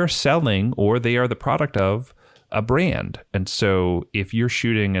 they're selling, or they are the product of, a brand. And so if you're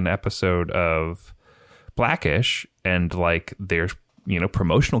shooting an episode of Blackish and like there's,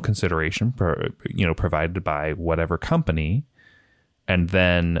 promotional consideration, provided by whatever company, and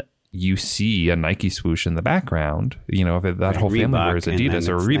then you see a Nike swoosh in the background, if that whole family wears Adidas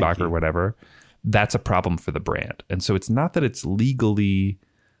or Reebok Nike or whatever, that's a problem for the brand. And so it's not that it's legally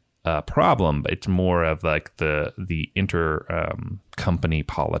a problem, but it's more of like the inter company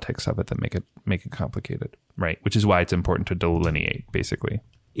politics of it that make it complicated, right? Which is why it's important to delineate, basically.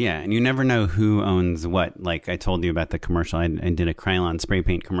 Yeah, and you never know who owns what. Like I told you about the commercial, I did a Krylon spray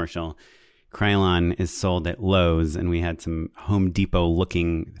paint commercial. Krylon is sold at Lowe's, and we had some Home Depot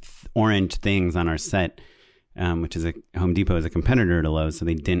looking orange things on our set, which is Home Depot is a competitor to Lowe's, so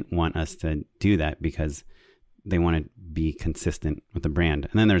they didn't want us to do that because they want to be consistent with the brand.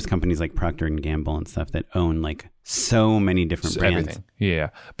 And then there's companies like Procter & Gamble and stuff that own like so many different brands. Everything. Yeah.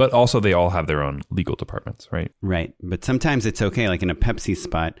 But also they all have their own legal departments, right? Right. But sometimes it's okay. Like in a Pepsi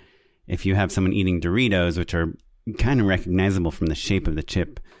spot, if you have someone eating Doritos, which are kind of recognizable from the shape of the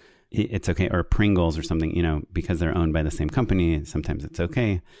chip, it's okay. Or Pringles or something, because they're owned by the same company. Sometimes it's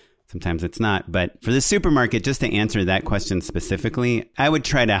okay. Sometimes it's not. But for the supermarket, just to answer that question specifically, I would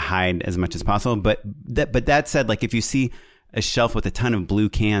try to hide as much as possible. But that said, like if you see a shelf with a ton of blue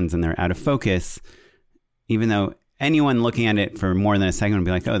cans and they're out of focus, even though anyone looking at it for more than a second would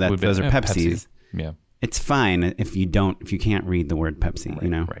be like, oh, those are Pepsis. Yeah. It's fine if you can't read the word Pepsi,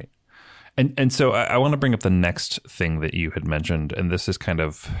 Right. And so I want to bring up the next thing that you had mentioned. And this is kind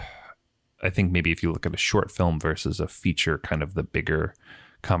of, I think maybe if you look at a short film versus a feature, kind of the bigger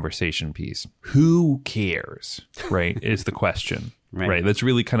conversation piece. Who cares, right, is the question, right? That's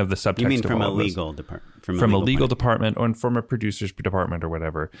really kind of the subtext. You mean from a legal department? From a legal department or from a producer's department or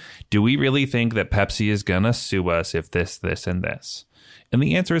whatever. Do we really think that Pepsi is going to sue us if this, and this? And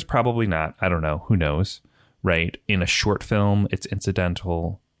the answer is probably not. I don't know. Who knows, right? In a short film, it's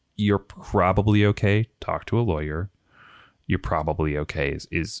incidental. You're probably okay. Talk to a lawyer. You're probably okay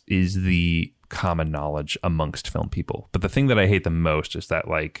is the common knowledge amongst film people. But the thing that I hate the most is that,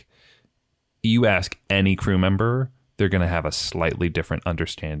 like, you ask any crew member, they're going to have a slightly different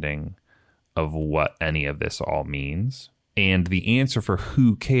understanding of what any of this all means. And the answer for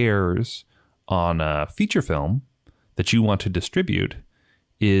who cares on a feature film that you want to distribute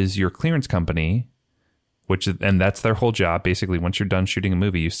is your clearance company, and that's their whole job. Basically, once you're done shooting a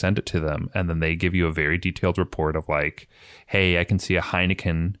movie, you send it to them, and then they give you a very detailed report of like, hey, I can see a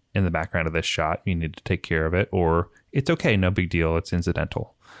Heineken in the background of this shot. You need to take care of it, or it's okay, no big deal, it's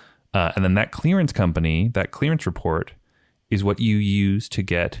incidental. And then that clearance company, that clearance report, is what you use to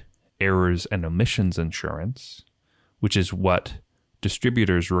get errors and omissions insurance, which is what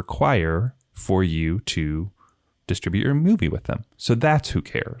distributors require for you to distribute your movie with them. So that's who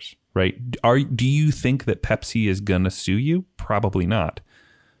cares. right? Do you think that Pepsi is going to sue you? Probably not.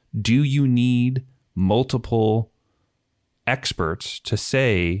 Do you need multiple experts to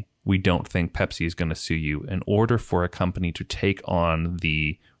say we don't think Pepsi is going to sue you in order for a company to take on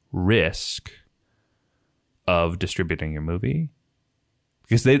the risk of distributing your movie?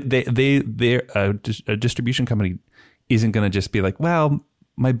 Because they're a distribution company isn't going to just be like, well,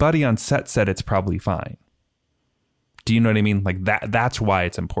 my buddy on set said it's probably fine. Do you know what I mean? Like that's why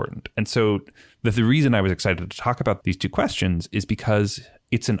it's important. And so the reason I was excited to talk about these two questions is because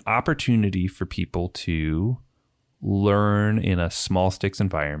it's an opportunity for people to learn in a small stakes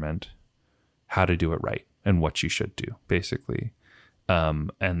environment how to do it right and what you should do, basically.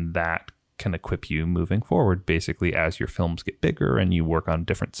 And that can equip you moving forward, basically, as your films get bigger and you work on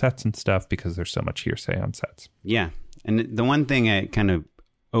different sets and stuff, because there's so much hearsay on sets. Yeah. And the one thing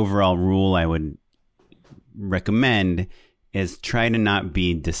overall rule I would recommend is try to not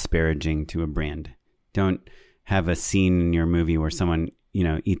be disparaging to a brand. Don't have a scene in your movie where someone,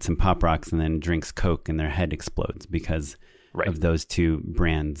 eats some Pop Rocks and then drinks Coke and their head explodes because of those two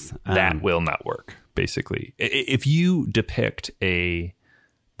brands. That will not work, basically. If you depict the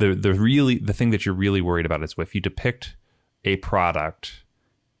thing that you're really worried about is if you depict a product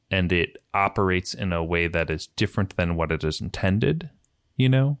and it operates in a way that is different than what it is intended,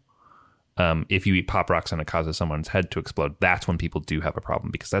 if you eat Pop Rocks and it causes someone's head to explode, that's when people do have a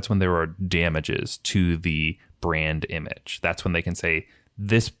problem, because that's when there are damages to the brand image. That's when they can say,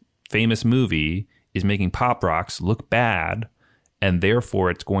 this famous movie is making Pop Rocks look bad, and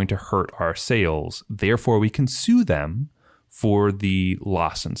therefore it's going to hurt our sales. Therefore, we can sue them for the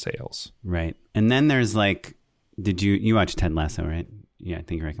loss in sales. Right. And then there's did you watch Ted Lasso, right? Yeah, I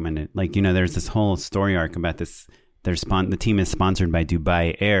think you recommended it. There's this whole story arc about this. The team is sponsored by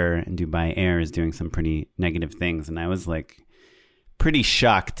Dubai Air, and Dubai Air is doing some pretty negative things. And I was pretty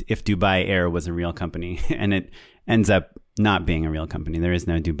shocked if Dubai Air was a real company, and it ends up not being a real company. There is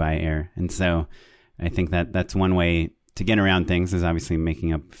no Dubai Air. And so I think that's one way to get around things, is obviously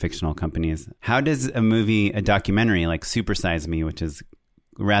making up fictional companies. How does a documentary like Super Size Me, which is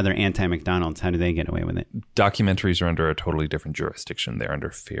rather anti-McDonald's, how do they get away with it? Documentaries are under a totally different jurisdiction. They're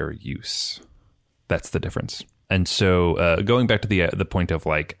under fair use. That's the difference. And so going back to the point of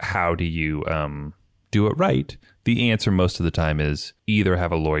how do you do it right? The answer most of the time is either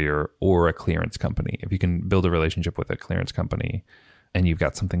have a lawyer or a clearance company. If you can build a relationship with a clearance company and you've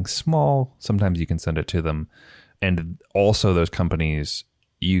got something small, sometimes you can send it to them. And also those companies,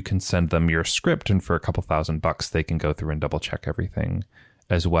 you can send them your script, and for a couple $1,000 they can go through and double check everything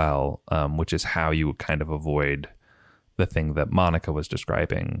as well, which is how you would kind of avoid the thing that Monica was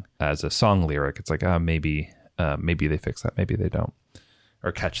describing as a song lyric. It's like, maybe they fix that, maybe they don't,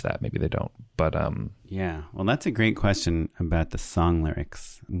 or catch that, maybe they don't. But yeah, well, that's a great question about the song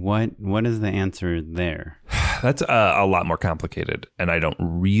lyrics. What is the answer there? That's a lot more complicated, and I don't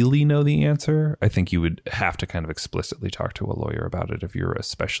really know the answer. I think you would have to kind of explicitly talk to a lawyer about it if you're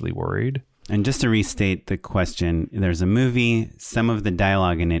especially worried. And just to restate the question, there's a movie, some of the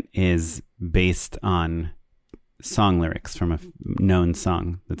dialogue in it is based on song lyrics from a known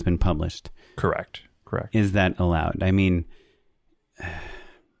song that's been published. Correct. Is that allowed? I mean,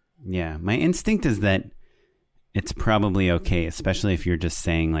 yeah, my instinct is that it's probably okay, especially if you're just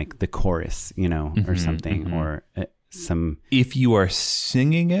saying the chorus, or something, or some... If you are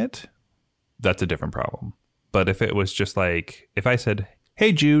singing it, that's a different problem. But if it was just if I said,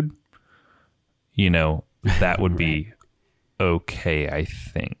 hey, Jude, that would be okay, I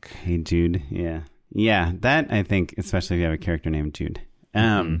think. Hey, Jude, yeah. Yeah, that I think, especially if you have a character named Jude.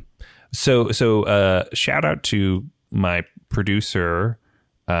 So shout out to my producer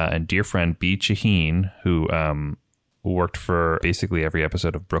and dear friend B. Chaheen, who worked for basically every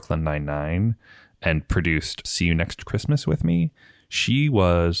episode of Brooklyn Nine-Nine and produced See You Next Christmas with me. She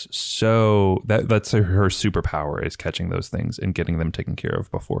was that's her superpower, is catching those things and getting them taken care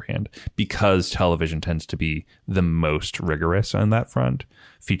of beforehand, because television tends to be the most rigorous on that front.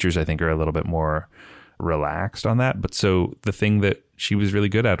 Features, I think, are a little bit more relaxed on that. But so the thing that she was really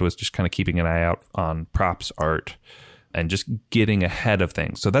good at was just kind of keeping an eye out on props art and just getting ahead of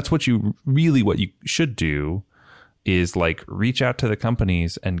things. So that's what you should do, is reach out to the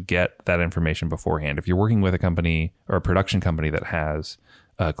companies and get that information beforehand. If you're working with a company or a production company that has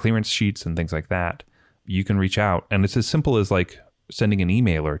clearance sheets and things like that, you can reach out, and it's as simple as sending an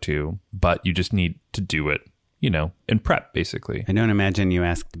email or two, but you just need to do it, in prep, basically. I don't imagine you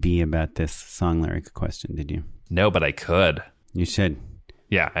asked B about this song lyric question, did you? No, but I could. You should.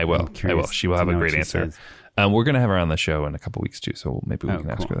 Yeah, I will. She will have a great answer. We're going to have her on the show in a couple weeks too, so maybe we can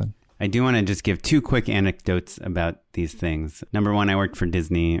ask her then. I do want to just give 2 quick anecdotes about these things. Number one, I worked for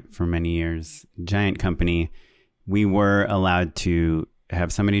Disney for many years, giant company. We were allowed to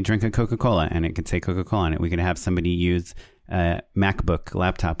have somebody drink a Coca-Cola and it could say Coca-Cola on it. We could have somebody use a MacBook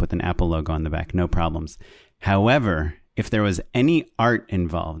laptop with an Apple logo on the back, no problems. However, if there was any art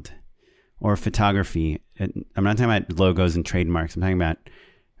involved or photography, I'm not talking about logos and trademarks, I'm talking about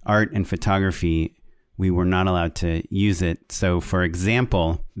art and photography, we were not allowed to use it. So for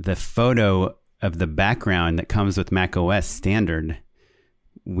example, the photo of the background that comes with macOS standard,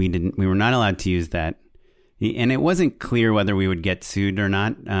 we were not allowed to use that. And it wasn't clear whether we would get sued or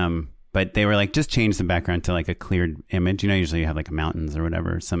not. But they were like, just change the background to like a cleared image. You know, usually you have like mountains or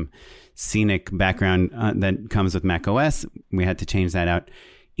whatever, some scenic background that comes with macOS. We had to change that out.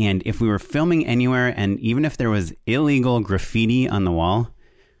 And if we were filming anywhere, and even if there was illegal graffiti on the wall,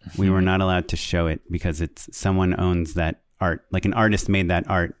 we were not allowed to show it because someone owns that art. Like an artist made that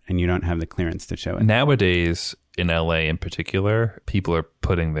art and you don't have the clearance to show it. Nowadays, in LA in particular, people are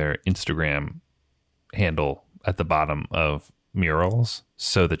putting their Instagram handle at the bottom of murals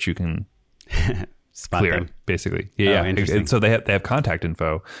so that you can Spot clear them. it, basically. Interesting. And so they have contact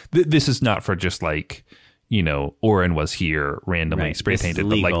info. This is not for just like, you know, Oren was here randomly Right. spray This is painted,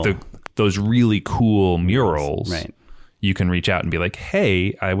 but like legal. those really cool murals. Right. You can reach out and be like,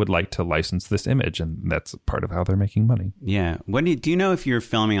 hey, I would like to license this image. And that's part of how they're making money. Yeah. Do you know if you're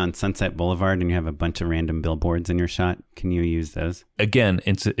filming on Sunset Boulevard and you have a bunch of random billboards in your shot, can you use those? Again,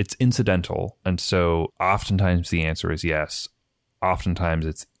 it's incidental. And so oftentimes the answer is yes. Oftentimes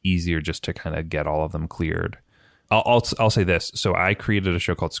it's easier just to kind of get all of them cleared. I'll say this. So I created a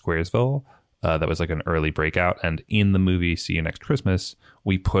show called Squaresville that was like an early breakout. And in the movie See You Next Christmas,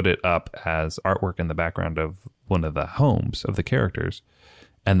 we put it up as artwork in the background of one of the homes of the characters.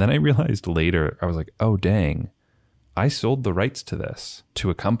 And then I realized later, I was like, oh, dang, I sold the rights to this to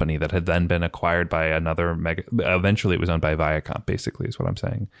a company that had then been acquired by another eventually it was owned by Viacom, basically, is what I'm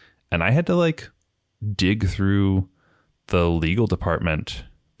saying. And I had to like dig through the legal department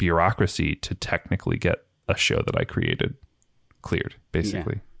bureaucracy to technically get a show that I created cleared,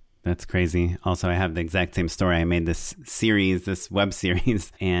 basically. Yeah. That's crazy. Also, I have the exact same story. I made this web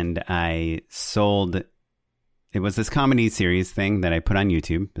series, and I sold. It was this comedy series thing that I put on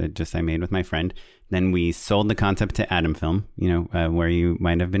YouTube that I made with my friend. Then we sold the concept to Atom Film, where you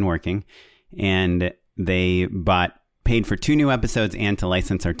might have been working. And they paid for 2 new episodes and to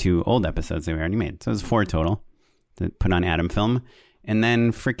license our 2 old episodes that we already made. So it was 4 total that put on Atom Film. And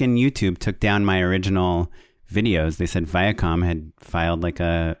then freaking YouTube took down my original videos. They said Viacom had filed like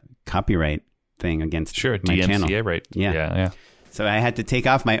a copyright thing against my DMCA, channel. right? Yeah. So I had to take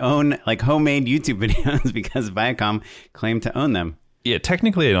off my own like homemade YouTube videos because Viacom claimed to own them. Yeah,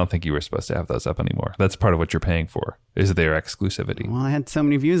 technically, I don't think you were supposed to have those up anymore. That's part of what you're paying for, is their exclusivity. Well, I had so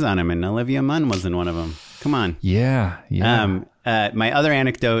many views on them, and Olivia Munn wasn't one of them. Come on. Yeah. My other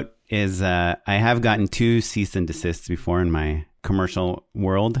anecdote is I have gotten 2 cease and desists before in my commercial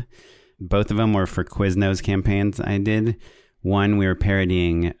world. Both of them were for Quiznos campaigns I did. One, we were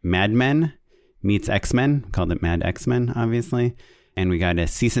parodying Mad Men meets X-Men, called it Mad X-Men, obviously. And we got a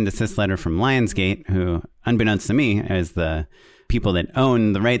cease and desist letter from Lionsgate, who, unbeknownst to me, is the people that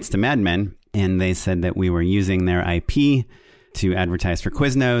own the rights to Mad Men. And they said that we were using their IP to advertise for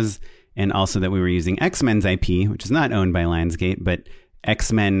Quiznos, and also that we were using X-Men's IP, which is not owned by Lionsgate, but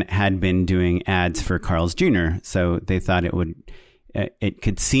X-Men had been doing ads for Carl's Jr., so they thought it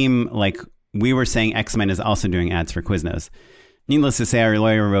could seem like we were saying X-Men is also doing ads for Quiznos. Needless to say, our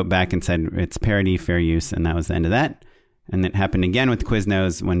lawyer wrote back and said it's parody, fair use, and that was the end of that. And it happened again with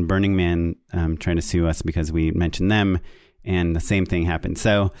Quiznos when Burning Man tried to sue us because we mentioned them, and the same thing happened.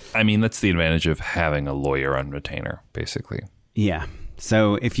 So, I mean, that's the advantage of having a lawyer on retainer, basically. Yeah.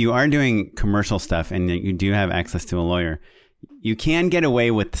 So if you are doing commercial stuff and you do have access to a lawyer, you can get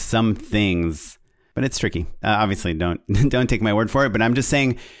away with some things, but it's tricky. Obviously, don't take my word for it, but I'm just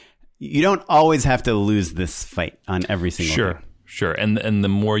saying you don't always have to lose this fight on every single thing. Sure. And the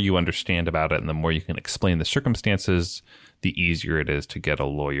more you understand about it and the more you can explain the circumstances, the easier it is to get a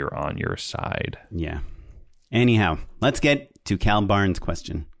lawyer on your side. Yeah. Anyhow, let's get to Cal Barnes'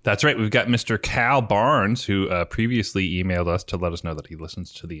 question. That's right. We've got Mr. Cal Barnes, who previously emailed us to let us know that he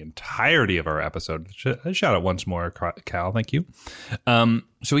listens to the entirety of our episode. Shout out once more, Cal. Thank you.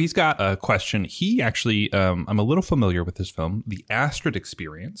 So he's got a question. He actually, I'm a little familiar with this film, The Astrid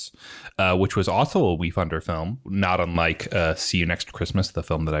Experience, which was also a We Funder film, not unlike See You Next Christmas, the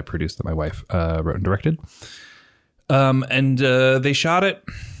film that I produced that my wife wrote and directed. And they shot it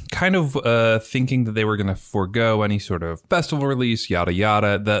kind of thinking that they were going to forego any sort of festival release, yada,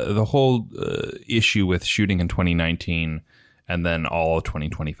 yada. The whole issue with shooting in 2019 and then all of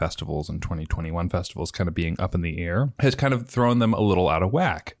 2020 festivals and 2021 festivals kind of being up in the air has kind of thrown them a little out of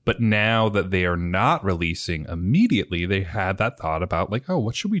whack. But now that they are not releasing immediately, they had that thought about like, oh,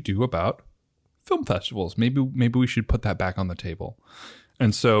 what should we do about film festivals? Maybe we should put that back on the table.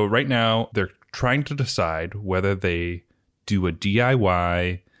 And so right now they're trying to decide whether they do a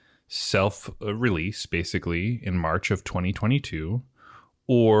DIY self-release basically in March of 2022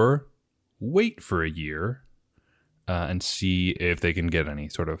 or wait for a year and see if they can get any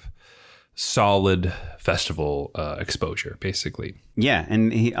sort of solid festival exposure, basically. Yeah,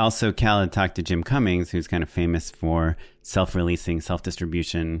 and he also, Cal had talked to Jim Cummings, who's kind of famous for self-releasing,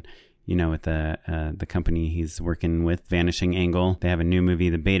 self-distribution, you know, with the company he's working with, Vanishing Angle. They have a new movie,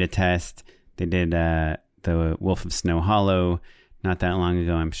 The Beta Test. They did The Wolf of Snow Hollow not that long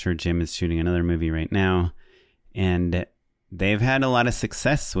ago. I'm sure Jim is shooting another movie right now. And they've had a lot of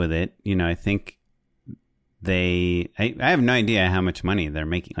success with it. You know, I think I have no idea how much money they're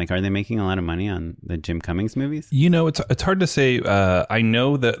making. Like, are they making a lot of money on the Jim Cummings movies? You know, it's hard to say. I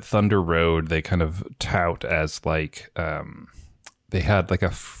know that Thunder Road, they kind of tout as like, they had like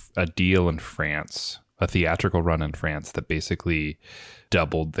a deal in France, a theatrical run in France that basically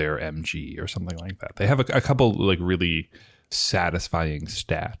doubled their MG or something like that. They have a couple like really satisfying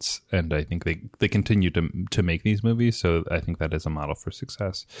stats, and I think they continue to make these movies, so I think that is a model for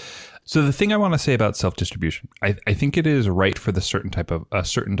success. So the thing I want to say about self-distribution, I think it is right for a certain type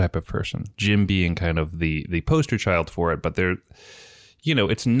of person, Jim being kind of the poster child for it, but there, you know,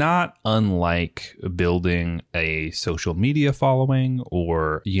 it's not unlike building a social media following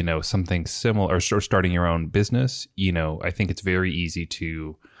or, you know, something similar, or starting your own business. You know, I think it's very easy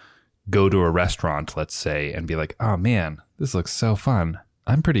to go to a restaurant, let's say, and be like, oh man, this looks so fun.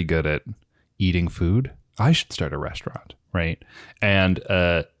 I'm pretty good at eating food. I should start a restaurant, right? And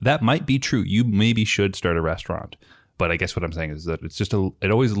that might be true. You maybe should start a restaurant. But I guess what I'm saying is that it's just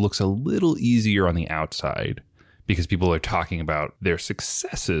it always looks a little easier on the outside because people are talking about their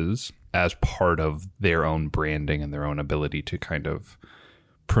successes as part of their own branding and their own ability to kind of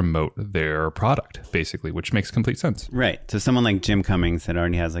promote their product, basically, which makes complete sense. Right. So someone like Jim Cummings that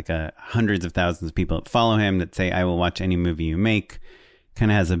already has like hundreds of thousands of people that follow him that say, I will watch any movie you make, kind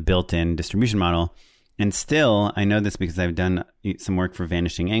of has a built-in distribution model. And still, I know this because I've done some work for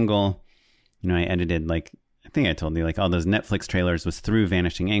Vanishing Angle. You know, I edited, like, I think I told you, like all those Netflix trailers was through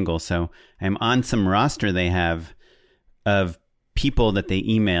Vanishing Angle. So I'm on some roster they have of people that they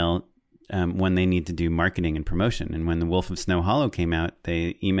email when they need to do marketing and promotion. And when The Wolf of Snow Hollow came out,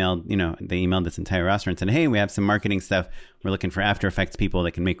 they emailed this entire roster and said, hey, we have some marketing stuff. We're looking for After Effects people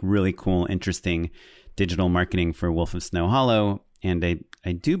that can make really cool, interesting digital marketing for Wolf of Snow Hollow. And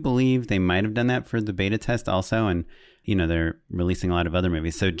I do believe they might have done that for The Beta Test also. And, you know, they're releasing a lot of other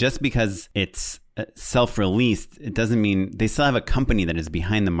movies. So just because it's self-released, it doesn't mean they still have a company that is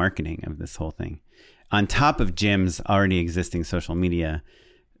behind the marketing of this whole thing, on top of Jim's already existing social media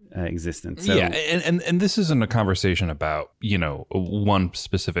existence. So, yeah, and this isn't a conversation about, you know, one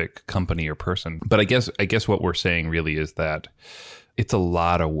specific company or person, but I guess what we're saying really is that it's a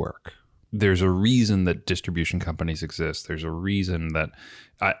lot of work. There's a reason that distribution companies exist. There's a reason that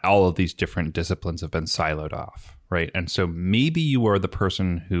all of these different disciplines have been siloed off, right? And so maybe you are the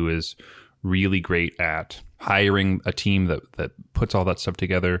person who is really great at hiring a team that puts all that stuff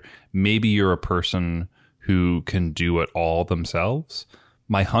together. Maybe you're a person who can do it all themselves.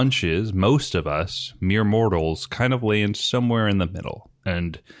 My hunch is most of us, mere mortals, kind of land somewhere in the middle.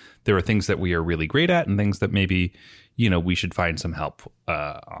 And there are things that we are really great at and things that maybe, you know, we should find some help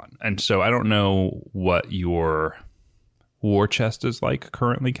on. And so I don't know what your war chest is like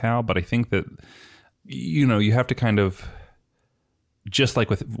currently, Cal, but I think that, you know, you have to kind of, just like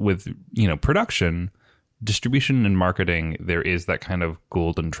with you know, production, distribution and marketing, there is that kind of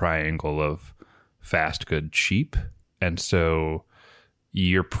golden triangle of fast, good, cheap. And so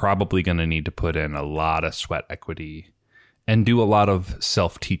you're probably going to need to put in a lot of sweat equity and do a lot of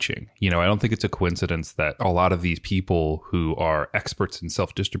self-teaching. You know, I don't think it's a coincidence that a lot of these people who are experts in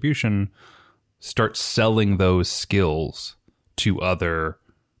self-distribution start selling those skills to other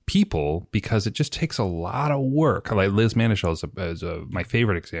people, because it just takes a lot of work. Like Liz Manischel is my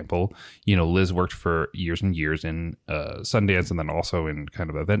favorite example. You know, Liz worked for years and years in Sundance and then also in kind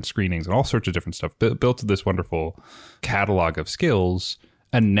of event screenings and all sorts of different stuff. Built this wonderful catalog of skills,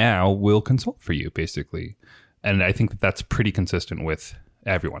 and now will consult for you, basically. And I think that that's pretty consistent with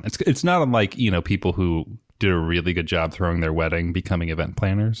everyone. It's not unlike, you know, people who did a really good job throwing their wedding becoming event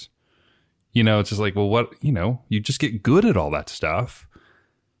planners. You know, it's just like, well, what, you know, you just get good at all that stuff.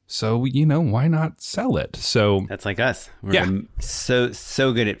 So, you know, why not sell it? So that's like us. We're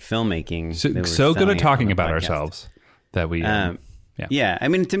so good at filmmaking. So good at talking about ourselves. that we... Yeah. I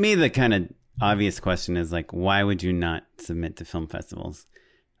mean, to me, the kind of obvious question is like, why would you not submit to film festivals?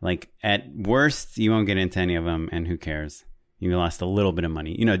 Like, at worst, you won't get into any of them, and who cares? You lost a little bit of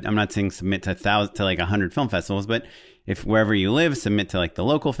money. You know, I'm not saying submit to 100 film festivals, but if wherever you live, submit to like the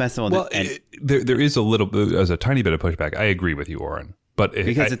local festival. Well, there is a little bit, as a tiny bit of pushback. I agree with you, Oren. But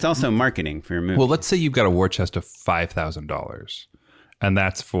because it's also marketing for your movie. Well, let's say you've got a war chest of $5,000, and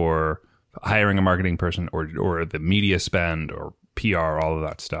that's for hiring a marketing person or the media spend or PR, all of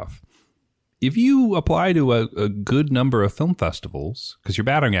that stuff. If you apply to a good number of film festivals, because your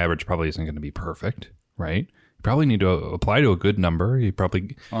batting average probably isn't going to be perfect, right? You probably need to apply to a good number.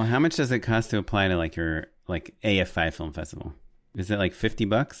 Well, how much does it cost to apply to like your AF5 film festival? Is it like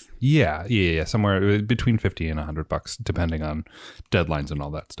 $50? Yeah. Somewhere between $50 and $100, depending on deadlines and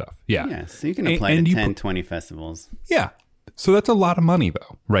all that stuff. Yeah. So you can apply to 10, 20 festivals. Yeah. So that's a lot of money,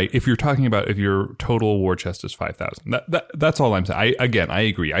 though, right? If you're talking about if your total war chest is $5,000, that's all I'm saying. I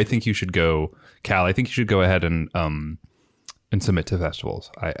agree. I think you should go, Cal. I think you should go ahead and submit to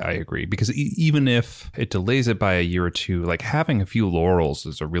festivals. I agree, because even if it delays it by a year or two, like having a few laurels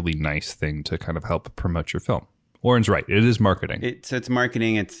is a really nice thing to kind of help promote your film. Oren's right. It is marketing. So it's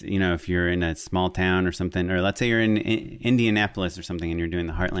marketing. It's, you know, if you're in a small town or something, or let's say you're in Indianapolis or something and you're doing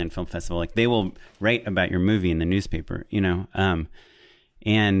the Heartland Film Festival, like they will write about your movie in the newspaper, you know,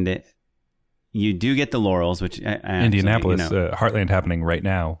 and you do get the laurels, which Indianapolis, actually, you know, Heartland happening right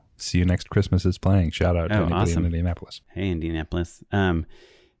now. See You Next Christmas is playing. Shout out to anybody awesome. in Indianapolis. Hey, Indianapolis. I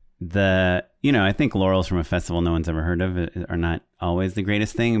think laurels from a festival no one's ever heard of are not always the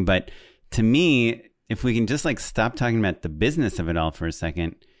greatest thing, but to me, if we can just like stop talking about the business of it all for a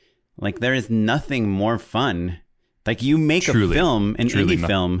second, like there is nothing more fun. Like you make a film, an indie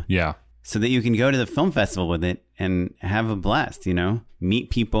film, so that you can go to the film festival with it and have a blast, you know, meet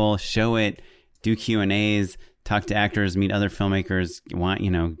people, show it, do Q&As, talk to actors, meet other filmmakers,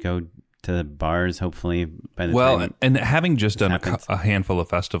 go to the bars, hopefully by the time. And having just done a handful of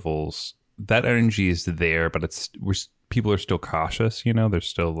festivals, that energy is there, but people are still cautious, you know, there's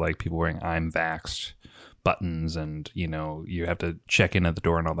still like people wearing I'm vaxxed buttons, and you know, you have to check in at the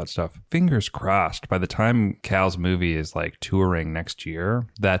door and all that stuff. Fingers crossed, by the time Cal's movie is like touring next year,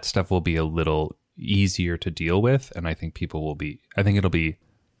 that stuff will be a little easier to deal with, and I think it'll be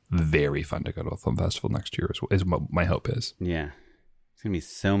very fun to go to a film festival next year is what my hope is. Yeah, it's gonna be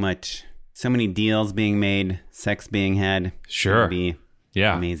so many deals being made, sex being had. Sure. It'll be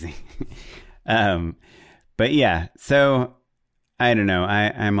amazing. But yeah, so I don't know,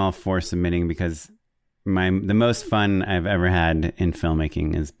 I'm all for submitting, because the most fun I've ever had in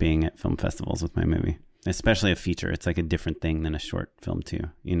filmmaking is being at film festivals with my movie, especially a feature. It's like a different thing than a short film too,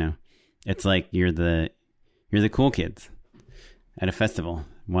 you know. It's like you're the cool kids at a festival.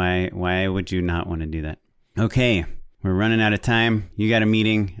 Why would you not want to do that? Okay, we're running out of time. You got a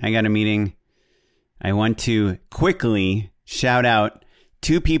meeting, I got a meeting. I want to quickly shout out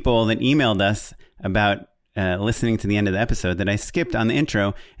 2 people that emailed us about listening to the end of the episode that I skipped on the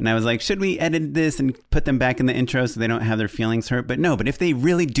intro, and I was like, should we edit this and put them back in the intro so they don't have their feelings hurt? But no, but if they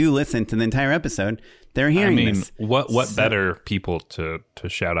really do listen to the entire episode, they're hearing this. What better people to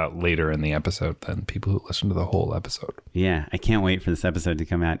shout out later in the episode than people who listen to the whole episode? Yeah, I can't wait for this episode to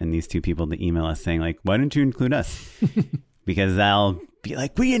come out and these 2 people to email us saying like, why don't you include us? Because I'll be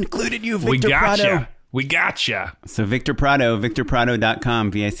like, we included you, Victor Prado. We gotcha. So Victor Prado,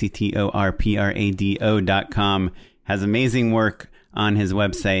 victorprado.com, VICTORPRADO.com, has amazing work on his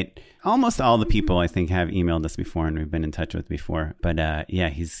website. Almost all the people I think have emailed us before and we've been in touch with before. But yeah,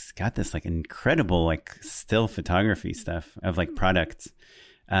 he's got this like incredible like still photography stuff of like products.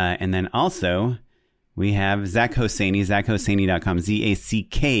 And then also we have Zach Hosseini, ZachHosseini.com,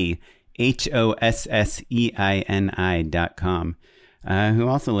 ZachHosseini.com. Who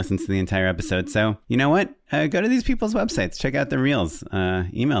also listens to the entire episode. So, you know what? Go to these people's websites. Check out the reels.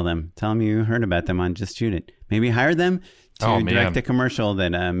 Email them. Tell them you heard about them on Just Shoot It. Maybe hire them to direct a commercial that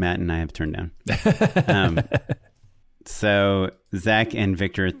Matt and I have turned down. So, Zach and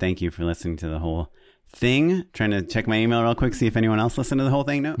Victor, thank you for listening to the whole thing. Trying to check my email real quick, see if anyone else listened to the whole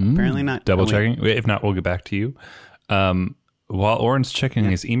thing. No, apparently not. Double checking. If not, we'll get back to you. While Oren's checking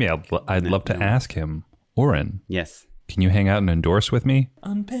his email, I'd love to ask him, Oren. Yes. Can you hang out and endorse with me?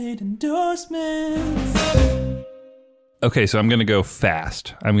 Unpaid endorsements. Okay, so I'm gonna go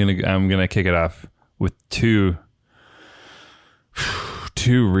fast. I'm gonna kick it off with two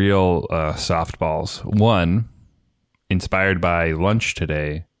real softballs. One, inspired by lunch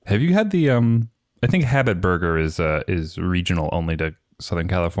today. Have you had the I think Habit Burger is regional only to Southern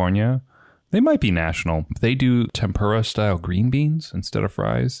California. They might be national. They do tempura style green beans instead of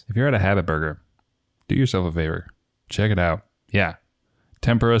fries. If you're at a Habit Burger, do yourself a favor. Check it out. Yeah.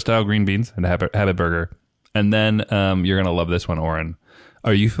 Tempura style green beans and Habit Burger. And then you're going to love this one, Oren.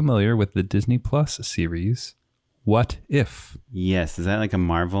 Are you familiar with the Disney Plus series, What If? Yes. Is that like a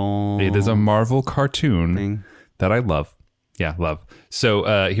Marvel? It is a Marvel cartoon thing that I love. Yeah, love.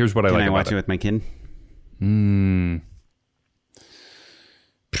 So here's what I like about it. Can I watch it with my kid?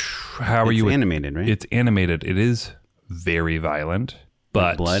 How are you? It's animated, right? It's animated. It is very violent, but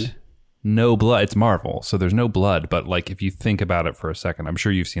like blood? No blood. It's Marvel, so there's no blood. But like, if you think about it for a second, I'm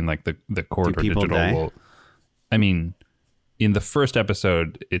sure you've seen like the Cord or digital. Die? I mean, in the first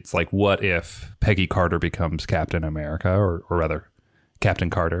episode, it's like, what if Peggy Carter becomes Captain America, or rather, Captain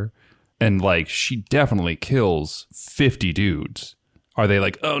Carter, and like she definitely kills 50 dudes. Are they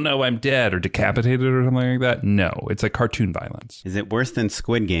like, oh no, I'm dead or decapitated or something like that? No, it's like cartoon violence. Is it worse than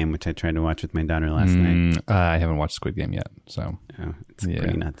Squid Game, which I tried to watch with my daughter last night? I haven't watched Squid Game yet, so it's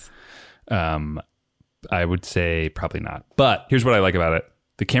pretty nuts. I would say probably not. But here's what I like about it: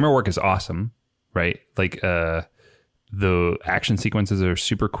 the camera work is awesome, right? Like the action sequences are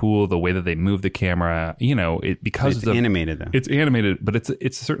super cool. The way that they move the camera, because it's animated though. It's animated, but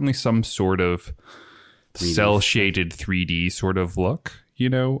it's certainly some sort of cell shaded 3D sort of look,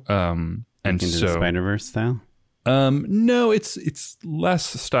 and into so the Spider-Verse style. No, it's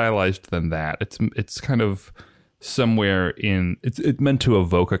less stylized than that. It's kind of somewhere in it's meant to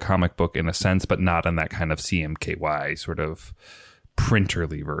evoke a comic book in a sense, but not in that kind of CMKY sort of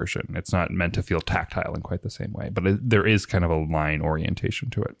printerly version. It's not meant to feel tactile in quite the same way, but there is kind of a line orientation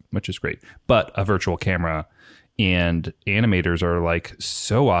to it, which is great. But a virtual camera and animators are like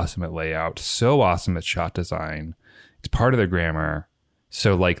so awesome at layout, so awesome at shot design. It's part of their grammar.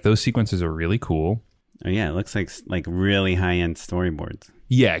 So like those sequences are really cool. Oh yeah, it looks like really high-end storyboards.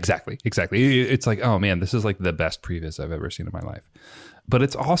 Yeah, exactly. It's like, oh man, this is like the best previs I've ever seen in my life. But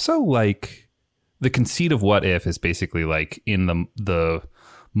it's also like the conceit of What If is basically like in the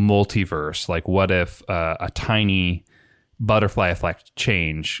multiverse. Like, what if a tiny butterfly effect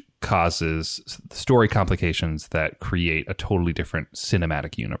change causes story complications that create a totally different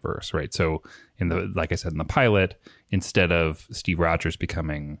cinematic universe, right? So like I said in the pilot, instead of Steve Rogers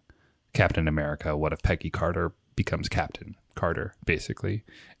becoming Captain America, what if Peggy Carter becomes Captain Carter, basically?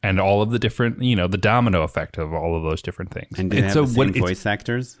 And all of the different, the domino effect of all of those different things. And do they have the same voice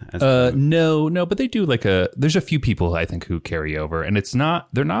actors? No, but they do there's a few people I think who carry over, and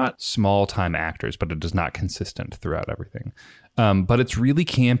they're not small time actors, but it is not consistent throughout everything. But it's really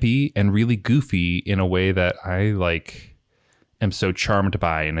campy and really goofy in a way that I am so charmed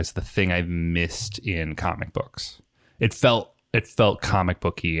by, and it's the thing I've missed in comic books. It felt comic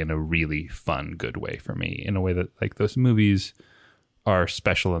booky in a really fun, good way for me, in a way that like those movies are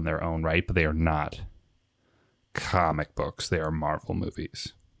special in their own right, but they are not comic books. They are Marvel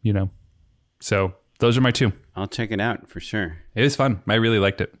movies, So those are my two. I'll check it out for sure. It was fun. I really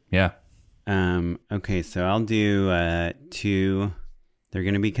liked it. Yeah. Okay, so I'll do two. They're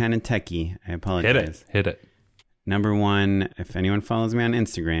going to be kind of techie. I apologize. Hit it. Number one, if anyone follows me on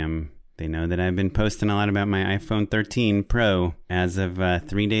Instagram, they know that I've been posting a lot about my iPhone 13 Pro. As of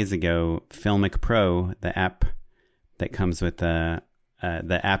 3 days ago, Filmic Pro, the app that comes with the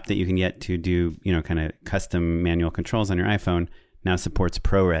app that you can get to do, kind of custom manual controls on your iPhone, now supports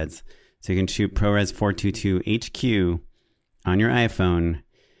ProRes. So you can shoot ProRes 422 HQ on your iPhone.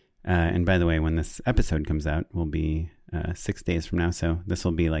 And by the way, when this episode comes out, will be 6 days from now. So this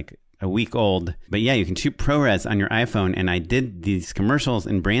will be like a week old. But yeah, you can shoot ProRes on your iPhone. And I did these commercials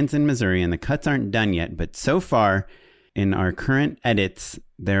in Branson, Missouri, and the cuts aren't done yet. But so far, in our current edits,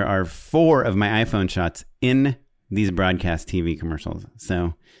 there are 4 of my iPhone shots in these broadcast TV commercials.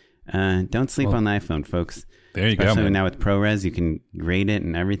 So don't sleep on the iPhone, folks. There you go. Especially now with ProRes, you can grade it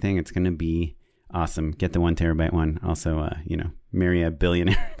and everything. It's going to be awesome. Get the 1 terabyte one. Also, marry a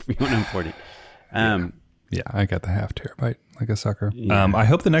billionaire if you want to afford it. Yeah, I got the half terabyte like a sucker. Yeah. I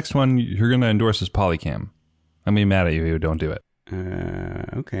hope the next one you're going to endorse is Polycam. I'm going to be mad at you if you don't do it.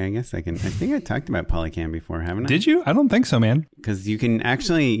 Okay, I guess I can. I think I talked about Polycam before, haven't I? Did you? I don't think so, man. Because you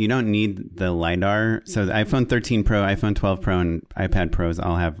don't need the LiDAR. So the iPhone 13 Pro, iPhone 12 Pro, and iPad Pros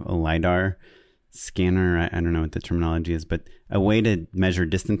all have a LiDAR scanner. I don't know what the terminology is, but a way to measure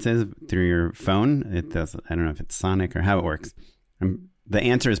distances through your phone. It does. I don't know if it's sonic or how it works. The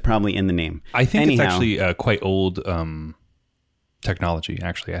answer is probably in the name. I think it's actually quite old technology,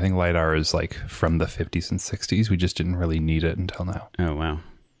 actually. I think LiDAR is like from the 50s and 60s. We just didn't really need it until now. Oh, wow.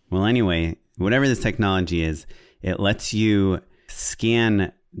 Well, anyway, whatever this technology is, it lets you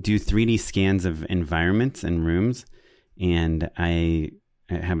do 3D scans of environments and rooms. And I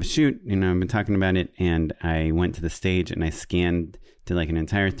have a shoot, I've been talking about it, and I went to the stage and I scanned, did like an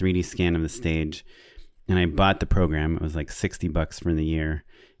entire 3D scan of the stage. and I bought the program. It was like $60 for the year.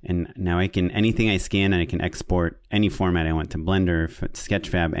 And now anything I scan, and I can export any format I want to Blender,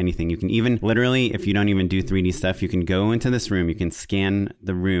 Sketchfab, anything. You can even, literally, if you don't even do 3D stuff, you can go into this room, you can scan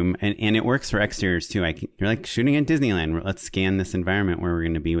the room, and it works for exteriors too. You're like shooting at Disneyland. Let's scan this environment where we're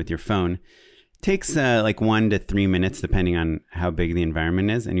going to be with your phone. It takes like 1 to 3 minutes, depending on how big the environment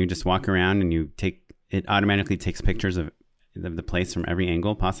is. And you just walk around and it automatically takes pictures of the place from every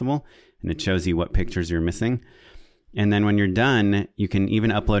angle possible. And it shows you what pictures you're missing. And then when you're done, you can even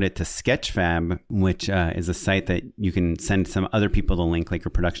upload it to Sketchfab, which is a site that you can send some other people the link, like a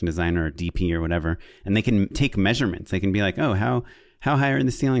production designer or DP or whatever, and they can take measurements. They can be like, oh, how high are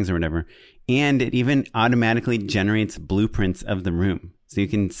the ceilings or whatever. And it even automatically generates blueprints of the room. So you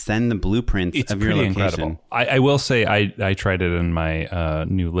can send the blueprints of your location. Incredible. I will say I tried it in my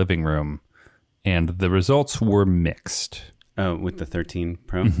new living room, and the results were mixed. Oh, with the 13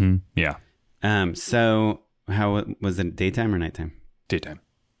 Pro? Mm-hmm. Yeah. So... How was it, daytime or nighttime? Daytime.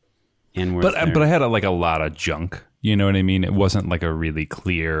 And but I had a lot of junk. You know what I mean? It wasn't like a really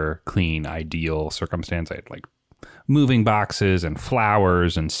clear, clean, ideal circumstance. I had like moving boxes and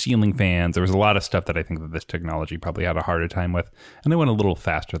flowers and ceiling fans. There was a lot of stuff that I think that this technology probably had a harder time with, and they went a little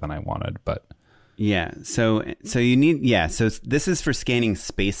faster than I wanted. But yeah, so you need So this is for scanning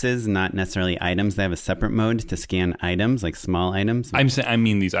spaces, not necessarily items. They have a separate mode to scan items, like small items. I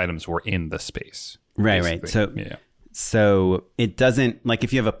mean these items were in the space. Right. So it doesn't, like,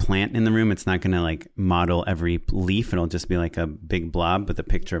 if you have a plant in the room, it's not going to like model every leaf. It'll just be like a big blob with a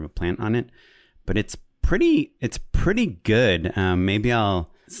picture of a plant on it. But it's pretty good. Maybe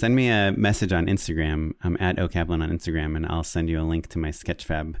send me a message on Instagram. I'm at OKaplan on Instagram, and I'll send you a link to my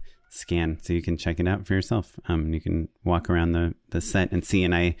Sketchfab scan so you can check it out for yourself. You can walk around the set and see.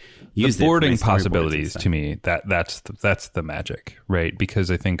 And I use the boarding possibilities to me. That's the magic, right? Because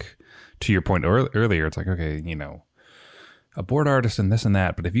I think, to your point earlier, it's like, okay, a board artist and this and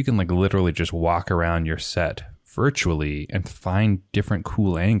that, but if you can like literally just walk around your set virtually and find different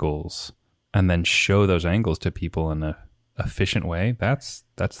cool angles and then show those angles to people in an efficient way, that's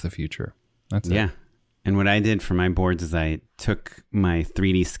the future. That's it. And what I did for my boards is I took my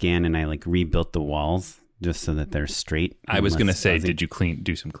 3D scan and I like rebuilt the walls just so that they're straight. I was going to say, did you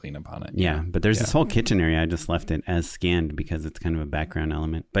do some cleanup on it? Yeah, but there's this whole kitchen area. I just left it as scanned because it's kind of a background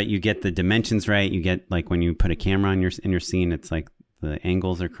element. But you get the dimensions right. You get, like, when you put a camera on in your scene, it's like the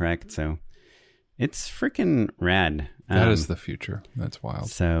angles are correct. So it's freaking rad. That is the future. That's wild.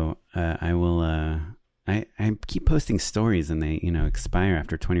 So I will... I keep posting stories and they, expire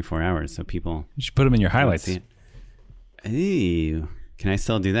after 24 hours. So people... You should put them in your highlights. Ew. Can I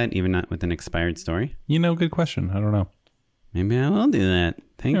still do that, even not with an expired story? Good question. I don't know. Maybe I will do that.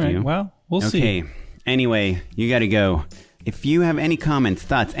 Thank you. Well, we'll see. Okay. Anyway, you got to go. If you have any comments,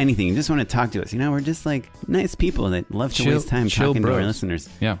 thoughts, anything, you just want to talk to us, we're just like nice people that love to waste time talking to our listeners.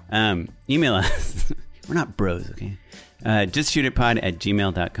 Yeah. Email us. We're not bros, okay?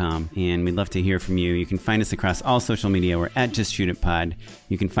 justshootitpod@gmail.com, and we'd love to hear from you. You can find us across all social media. We're at justshootitpod.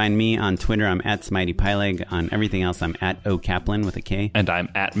 You can find me on Twitter. I'm at SmiteyPyleg. On everything else, I'm at OKaplan with a K. And I'm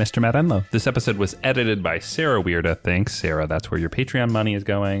at Mr. Matt Enlow. This episode was edited by Sarah Weirda. Thanks, Sarah. That's where your Patreon money is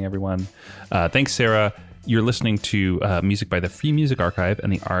going, everyone. Thanks, Sarah. You're listening to music by the Free Music Archive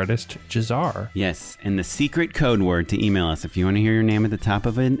and the artist Jazar. Yes, and the secret code word to email us if you want to hear your name at the top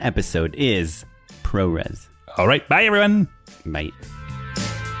of an episode is ProRes. All right. Bye, everyone. Bye.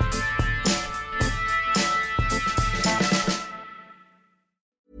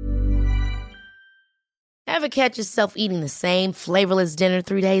 Ever catch yourself eating the same flavorless dinner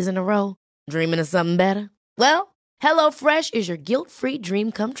 3 days in a row? Dreaming of something better? Well, HelloFresh is your guilt-free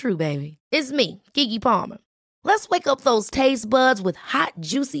dream come true, baby. It's me, Keke Palmer. Let's wake up those taste buds with hot,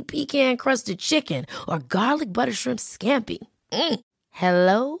 juicy pecan-crusted chicken or garlic butter shrimp scampi.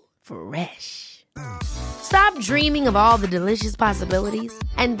 Hello Fresh. Stop dreaming of all the delicious possibilities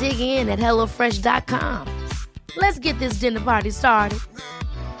and dig in at HelloFresh.com. Let's get this dinner party started.